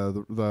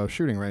the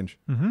shooting range.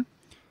 Mm-hmm.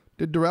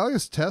 Did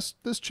Duralius test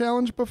this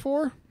challenge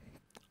before?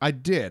 I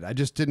did. I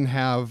just didn't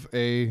have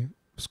a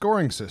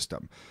scoring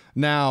system.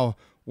 Now,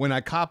 when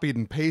I copied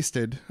and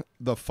pasted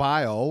the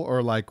file,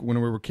 or like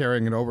when we were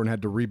carrying it over and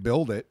had to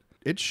rebuild it,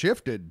 it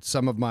shifted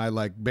some of my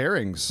like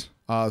bearings.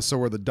 So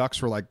where the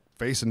ducks were like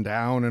facing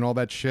down and all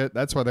that shit.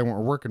 That's why they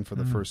weren't working for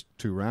the first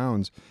 2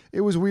 rounds.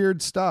 It was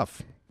weird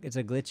stuff. It's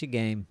a glitchy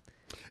game.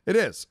 It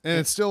is, and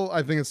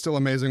I think it's still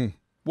amazing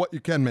what you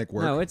can make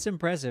work. No, it's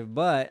impressive,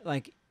 but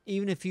like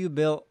even if you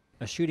built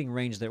a shooting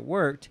range that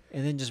worked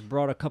and then just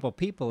brought a couple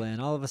people in,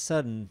 all of a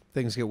sudden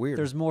Things get weird.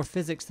 there's more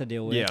physics to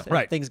deal with. Yeah, and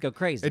right. Things go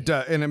crazy.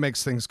 And it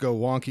makes things go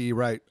wonky,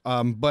 right?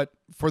 But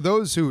for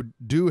those who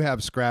do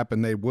have scrap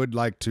and they would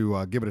like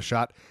to give it a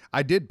shot,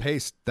 I did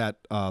paste that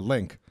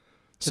link,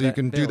 so you that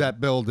can do build. that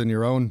build on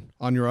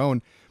your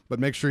own. But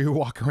make sure you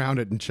walk around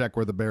it and check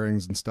where the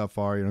bearings and stuff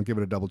are. Give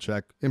it a double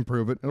check,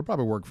 improve it. It'll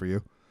probably work for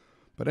you.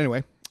 But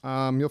anyway,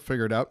 you'll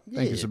figure it out.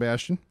 Thank you,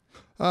 Sebastian.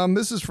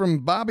 This is from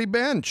Bobby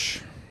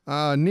Bench.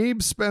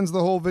 Neebs spends the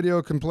whole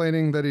video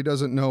complaining that he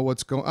doesn't know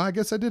what's going. I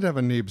guess I did have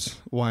a Neebs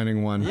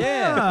whining one.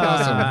 yeah.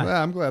 Awesome.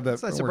 Yeah, I'm glad that.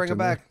 It's nice to worked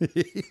bring it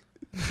in there.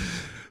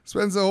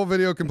 Spends the whole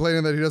video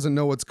complaining that he doesn't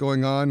know what's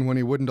going on when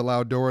he wouldn't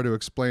allow Dora to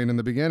explain in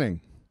the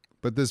beginning.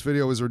 But this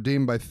video was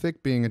redeemed by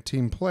Thick being a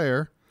team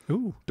player,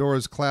 Ooh.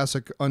 Dora's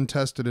classic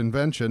untested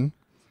invention,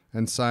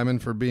 and Simon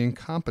for being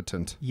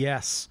competent.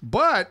 Yes.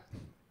 But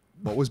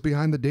what was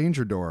behind the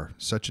danger door?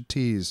 Such a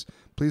tease.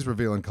 Please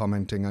reveal in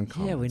commenting on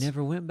comments. Yeah, we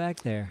never went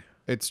back there.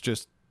 It's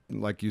just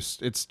like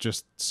it's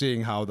just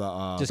seeing how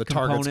Just the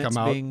targets components come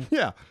out. being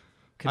Yeah.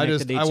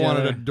 connected to I each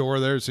wanted other. a door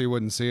there so you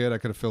wouldn't see it. I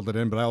could have filled it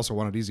in, but I also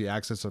wanted easy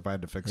access if I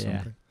had to fix Yeah,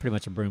 something. pretty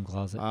much a broom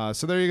closet.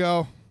 So there you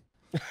go.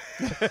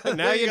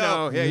 Now you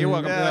know. Yeah, you're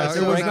welcome. Yeah, it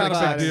so was it's not a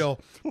not big deal,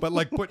 but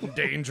like putting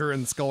danger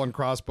and skull and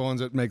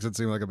crossbones, it makes it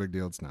seem like a big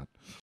deal. It's not.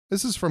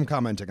 This is from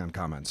commenting on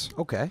comments.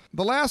 okay.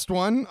 The last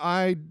one,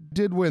 I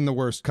did win the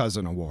worst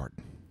cousin award.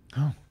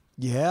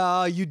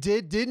 Yeah, you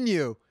did, didn't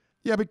you?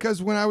 Yeah,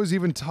 because when I was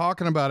even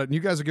talking about it, and you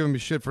guys are giving me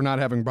shit for not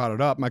having brought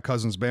it up, my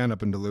cousin's band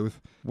up in Duluth,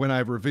 when I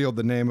revealed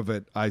the name of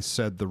it, I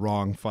said the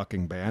wrong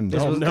fucking band.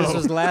 This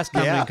was last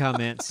comment Yeah.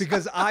 comments.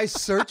 Because I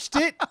searched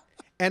it,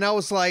 and I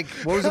was like,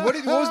 what was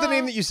the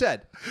name that you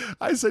said?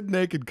 I said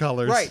Naked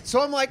Colors. Right. So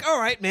I'm like, all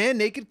right, man,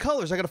 Naked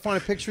Colors. I got to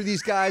find a picture of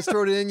these guys,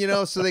 throw it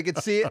in, so they could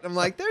see it. I'm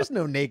like, there's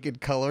no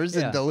Naked Colors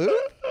Yeah. in Duluth.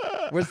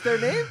 What's their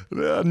name?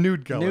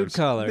 Nude Colors. Nude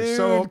Colors.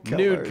 So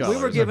Nude Colors.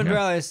 We were giving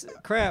Dryas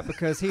crap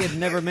because he had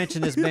never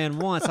mentioned this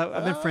band once.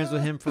 I've been friends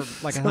with him for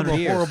like I'm 100 a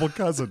years. horrible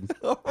cousin.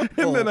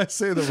 And then I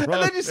say the wrong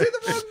And then you say the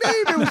wrong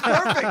name. It was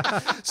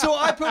perfect. So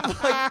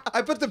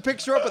I put the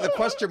picture up with a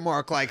question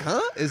mark, like,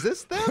 huh? Is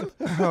this them?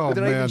 Oh,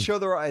 Did I even man. show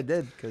the right? I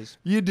did, because.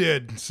 You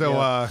did.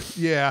 So,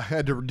 yeah, I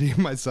had to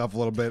redeem myself a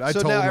little bit. I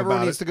So told now him everyone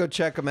about needs it. to go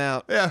check them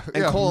out. Yeah,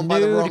 and yeah. call them by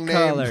the Nude wrong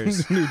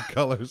Colors. name. Nude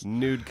Colors.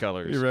 Nude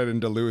Colors. You read in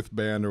Duluth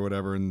band or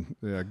whatever, and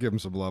yeah, give them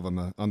some love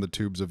on the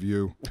tubes of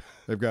you.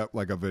 They've got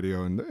like a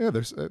video, and yeah,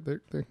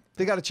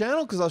 They got a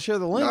channel? Because I'll share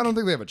the link. no, I don't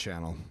think they have a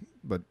channel,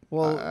 but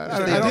Well,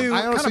 I if they do,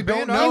 I honestly what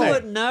kind of don't band are know. You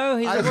wouldn't know.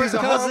 He's the He's worst a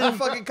horrible cousin.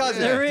 fucking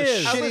cousin. There The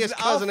is. shittiest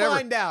cousin I'll ever.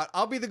 find out.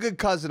 I'll be the good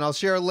cousin. I'll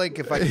share a link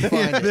if I can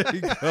find it. There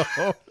you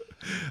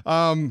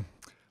go.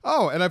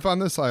 Oh, and I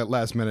found this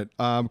last minute.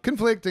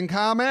 Conflicting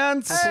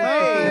comments.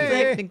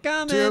 Conflicting Two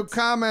comments.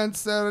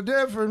 comments that are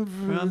different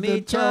From the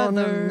each tone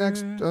other. and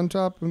next on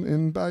top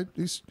and by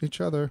each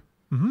other.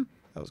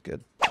 That was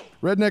good.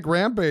 Redneck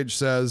Rampage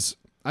says,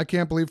 I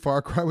can't believe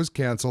Far Cry was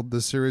canceled.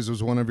 This series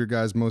was one of your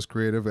guys' most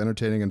creative,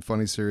 entertaining, and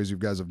funny series you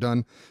guys have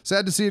done.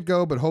 Sad to see it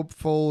go, but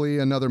hopefully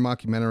another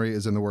mockumentary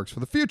is in the works for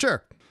the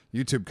future.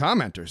 YouTube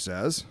commenter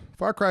says,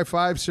 Far Cry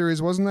 5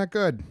 series wasn't that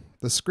good.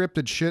 The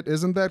scripted shit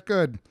isn't that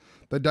good.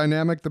 The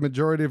dynamic the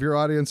majority of your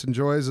audience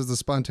enjoys is the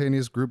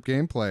spontaneous group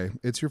gameplay.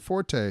 It's your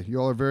forte. You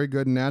all are very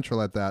good and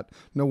natural at that.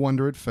 No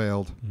wonder it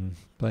failed.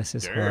 Bless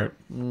his heart.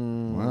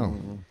 Wow.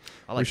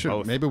 I like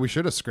both. Maybe we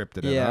should have scripted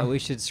it. Yeah, huh? we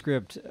should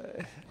script.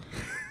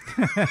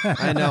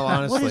 I know,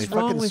 honestly. What is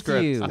wrong Fucking with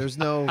script. you? There's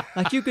no.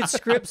 Like you could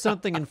script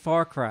something in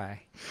Far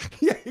Cry.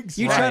 Yeah,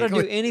 You try to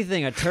do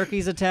anything. A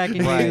turkey's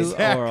attacking Right. you, or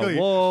Exactly. a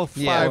wolf,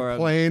 Yeah. or Five a,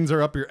 planes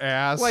are up your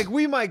ass. Like,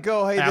 we might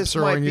go, hey, this might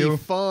Absorbing be you.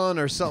 fun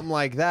or something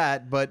like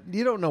that, but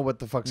you don't know what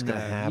the fuck's going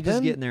to you happen.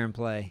 just get in there and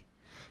play.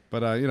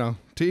 But you know,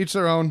 to each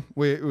their own.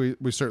 We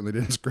certainly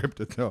didn't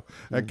script it though.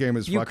 That game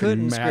is You fucking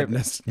couldn't script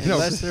madness. it. You know,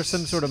 Unless there's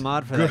some sort of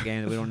mod for that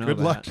game that we don't know good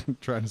about. luck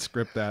trying to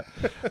script that.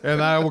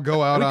 And I will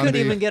go out We on couldn't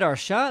the even get our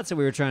shots that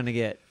we were trying to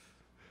get.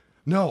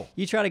 no.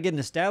 You try to get an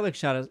established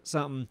shot of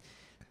something.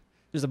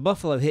 There's a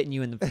buffalo hitting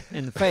you in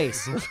the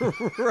face.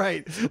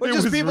 Right. Or It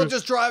just was people re-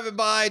 just driving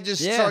by,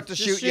 just start to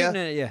just shoot you. shooting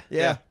at you.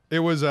 Yeah. It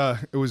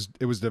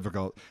was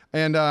difficult.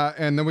 And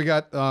then we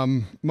got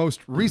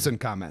most recent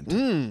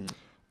comment.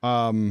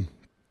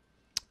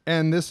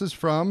 And this is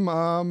from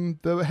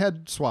the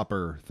head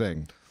swapper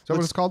thing. Is that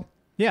what it's called?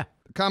 Yeah.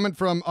 Comment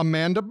from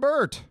Amanda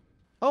Burt.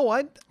 Oh,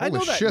 I Holy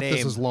know that shit, name.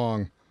 this is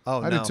long.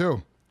 Oh, I no. did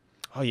too.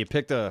 Oh, you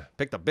picked a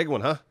big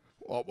one, huh?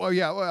 Well,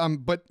 yeah,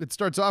 but it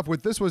starts off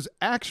with this was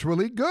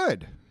actually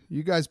good.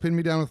 You guys pinned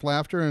me down with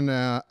laughter, and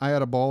I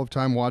had a ball of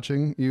time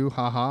watching you.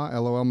 Haha,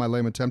 lol, my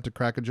lame attempt to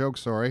crack a joke.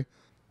 Sorry.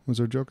 Was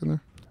there a joke in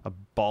there? A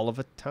ball of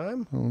a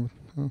time?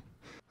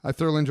 I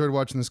thoroughly enjoyed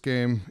watching this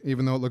game,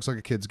 even though it looks like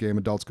a kid's game.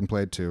 Adults can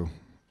play it too.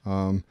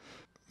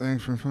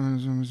 Thanks for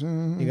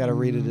finding. You got to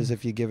read it as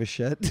if you give a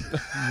shit.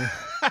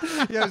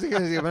 Because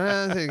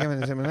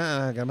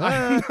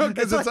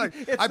it's like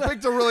I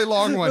picked a really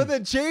long one. But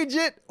then change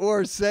it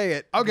or say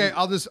it. Okay,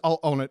 I'll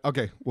own it.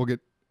 Okay, we'll get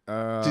Do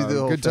the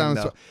whole good thing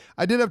times. now.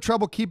 I did have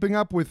trouble keeping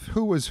up with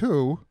who was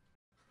who.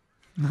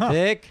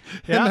 Thick.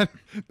 Yeah.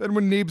 And then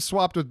when Neebs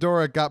swapped with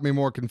Dora, it got me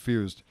more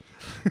confused.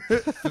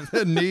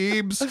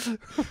 Neebs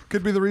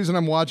could be the reason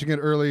I'm watching it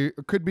early.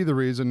 Could be the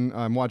reason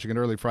I'm watching it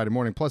early Friday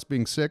morning. Plus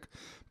being sick.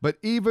 But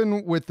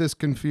even with this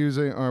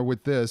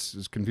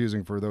is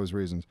confusing for those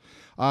reasons.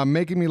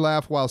 Making me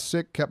laugh while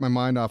sick kept my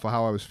mind off of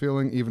how I was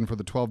feeling, even for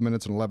the 12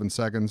 minutes and 11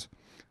 seconds.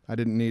 I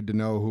didn't need to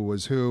know who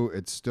was who.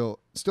 It's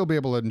still be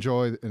able to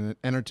enjoy and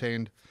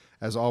entertained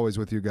as always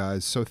with you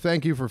guys. So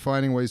thank you for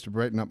finding ways to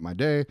brighten up my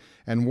day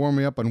and warm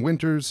me up on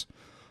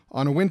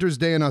a winter's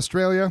day in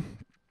Australia.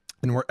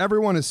 And where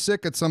everyone is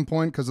sick at some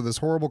point because of this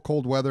horrible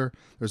cold weather,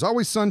 there's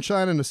always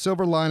sunshine and a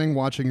silver lining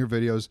watching your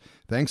videos.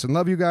 Thanks and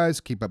love you guys.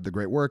 Keep up the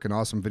great work and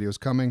awesome videos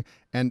coming.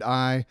 And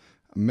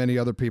many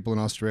other people in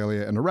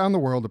Australia and around the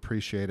world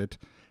appreciate it.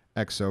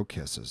 XO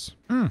kisses.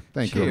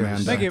 Thank you, Cheers.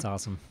 Amanda. Thank you. That's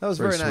awesome. That was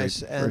Very very, nice.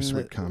 sweet, And very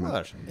sweet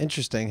comment.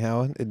 Interesting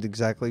how it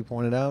exactly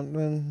pointed out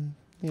when,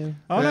 yeah.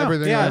 Oh, no.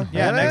 Everything, Yeah.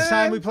 yeah. Next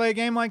time we play a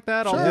game like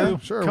that, I'll do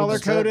Sure.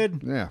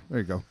 color-coded Yeah, there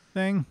you go.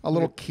 thing. A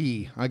little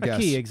key, I guess.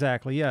 A key,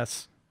 exactly.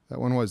 Yes. That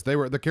one was.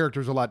 The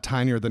characters were a lot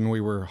tinier than we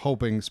were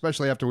hoping,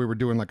 especially after we were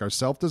doing like our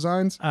self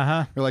designs.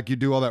 Uh-huh. You're like you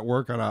do all that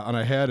work on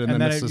a head, and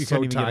then it's you just so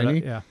couldn't even get it tiny.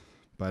 up. Yeah.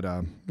 But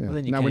yeah, Well,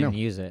 then you now can't we know. even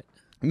use it.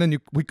 And then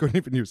we couldn't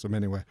even use them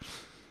anyway.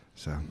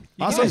 So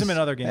You can use them in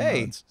other game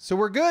Hey, modes. so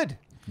we're good.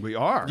 we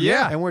are.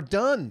 And we're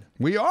done.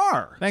 we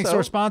are. Thanks So- to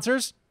our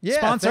sponsors. Yeah,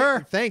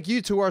 Sponsor. Thank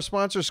you to our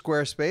sponsor,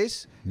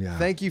 Squarespace. Yeah.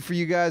 Thank you for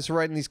you guys for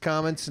writing these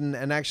comments and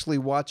actually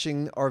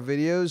watching our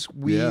videos.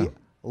 We Yeah.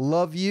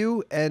 love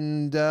you,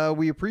 and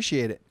we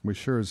appreciate it. We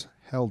sure as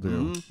hell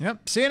do.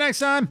 Yep. See you next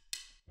time.